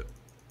like that.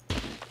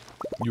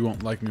 You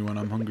won't like me when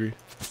I'm hungry.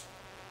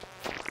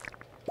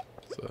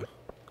 It's a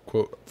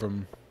quote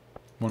from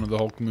one of the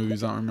Hulk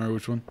movies. I don't remember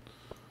which one.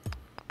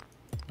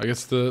 I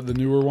guess the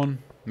newer one,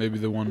 maybe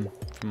the one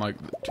from like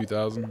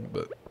 2000.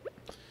 But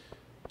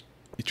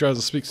he tries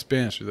to speak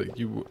Spanish. He's like,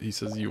 he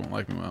says, "You won't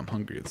like me when I'm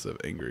hungry," instead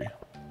of angry,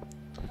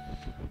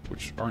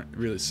 which aren't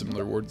really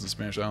similar words in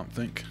Spanish, I don't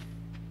think.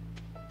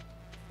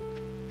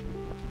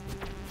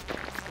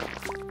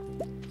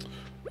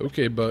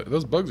 Okay, but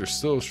those bugs are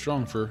still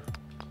strong for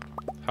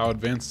how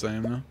advanced I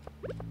am now.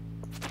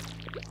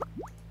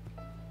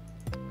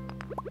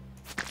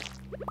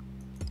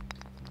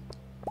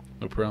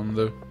 No problem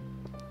though.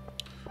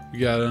 We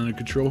got it under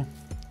control.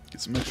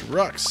 Get some extra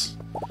rocks.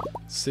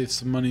 Save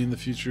some money in the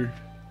future.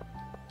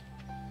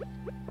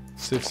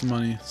 Save some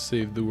money.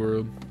 Save the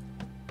world.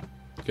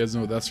 You guys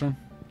know what that's from?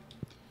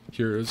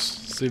 Heroes.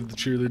 Save the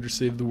cheerleader.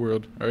 Save the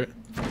world. Alright.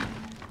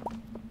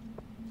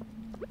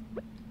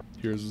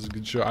 Heroes was a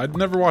good show. I'd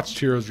never watched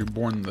Heroes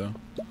Reborn though.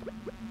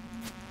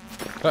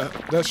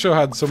 That show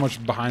had so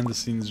much behind the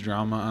scenes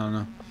drama. I don't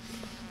know.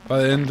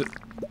 By the end,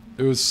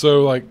 it was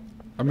so like,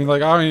 I mean,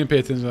 like I don't even pay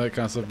attention to that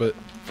kind of stuff, but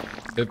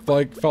it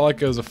like felt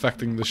like it was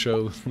affecting the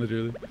show.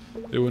 Literally,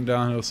 it went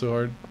downhill so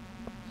hard.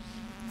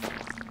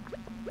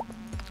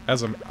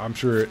 As I'm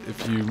sure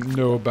if you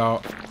know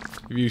about,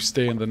 if you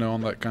stay in the know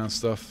on that kind of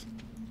stuff,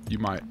 you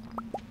might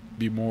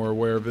be more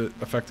aware of it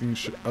affecting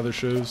other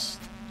shows.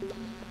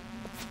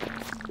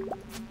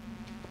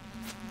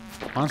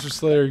 Monster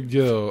Slayer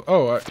Gill.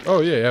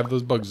 Oh yeah, you have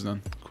those bugs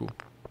done. Cool.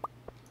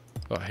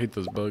 Oh, I hate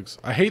those bugs.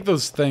 I hate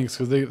those things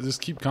because they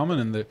just keep coming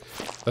and they're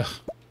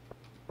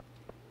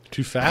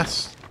too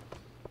fast.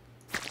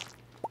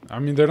 I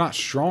mean, they're not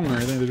strong or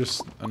anything. They're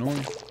just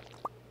annoying.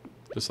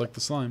 Just like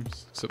the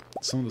slimes.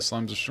 Except some of the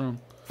slimes are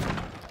strong.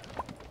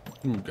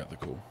 Ooh, got the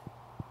coal.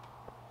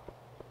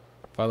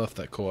 If I left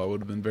that coal, I would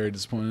have been very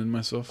disappointed in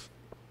myself.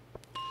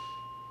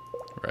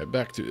 Right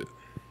back to it.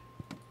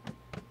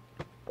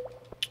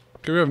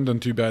 Okay, we haven't done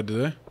too bad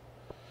today.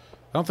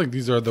 I don't think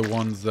these are the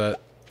ones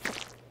that...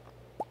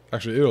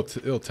 Actually,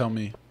 it'll tell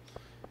me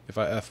if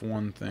I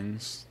F1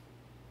 things.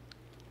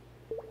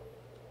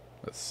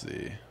 Let's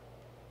see.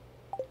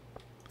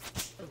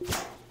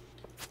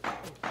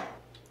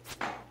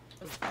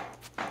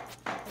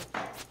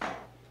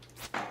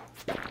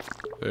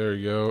 There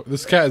we go.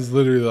 This cat is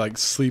literally like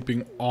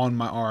sleeping on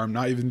my arm,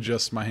 not even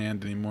just my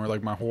hand anymore,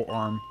 like my whole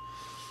arm.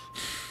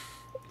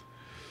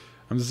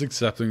 I'm just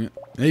accepting it.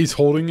 And he's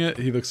holding it.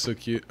 He looks so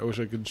cute. I wish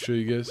I could show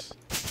you guys.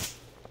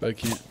 But I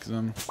can't because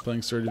I'm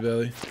playing Stardew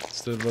Valley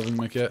instead of loving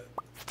my cat.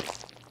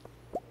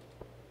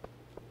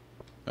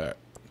 Alright,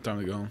 time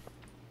to go home.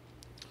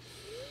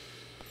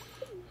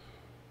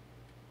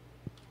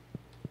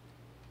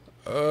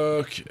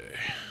 Okay.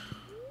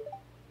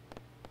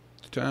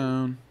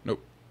 Town.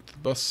 Nope. The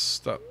bus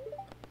stop.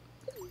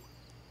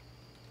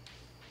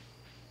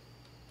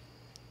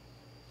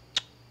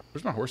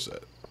 Where's my horse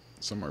at?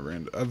 Somewhere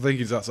random. I think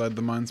he's outside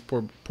the mines.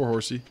 Poor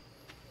horsey.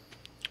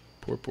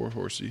 Poor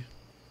horsey.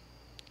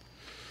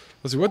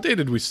 Let's see. What day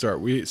did we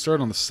start? We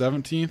started on the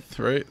 17th,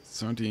 right?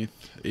 17th,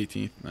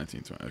 18th,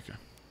 19th, 20th. Okay.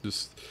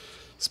 Just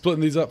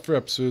splitting these up for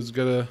episodes.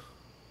 Gotta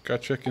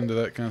check into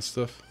that kind of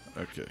stuff.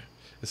 Okay.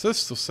 It says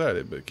still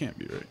Saturday, but it can't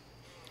be right.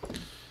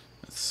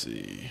 Let's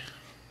see.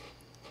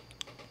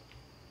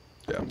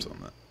 Yeah, I'm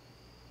selling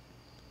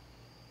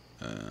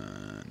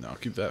that. No, I'll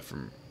keep that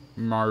from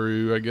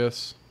Maru, I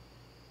guess.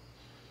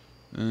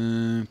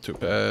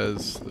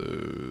 Topaz,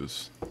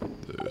 those.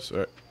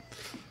 Alright.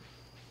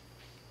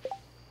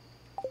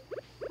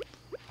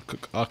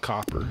 Cook a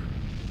copper.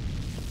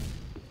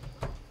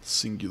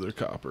 Singular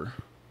copper.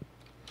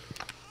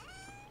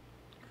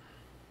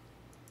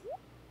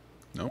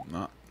 Nope,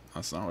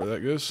 that's not where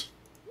that goes.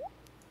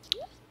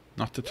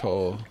 Not at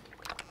all.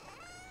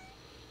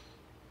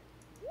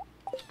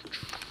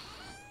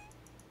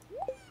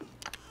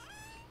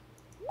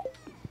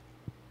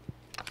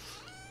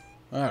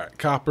 Alright,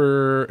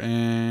 copper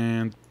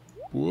and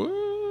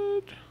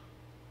wood.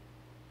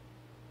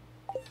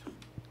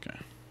 Okay.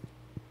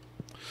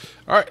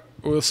 Alright,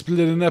 we'll split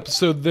an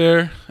episode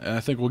there. And I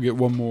think we'll get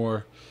one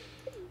more.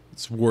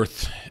 It's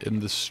worth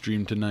in the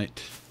stream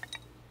tonight.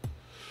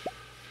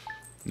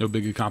 No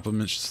big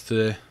accomplishments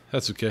today.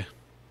 That's okay.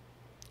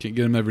 Can't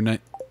get them every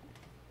night.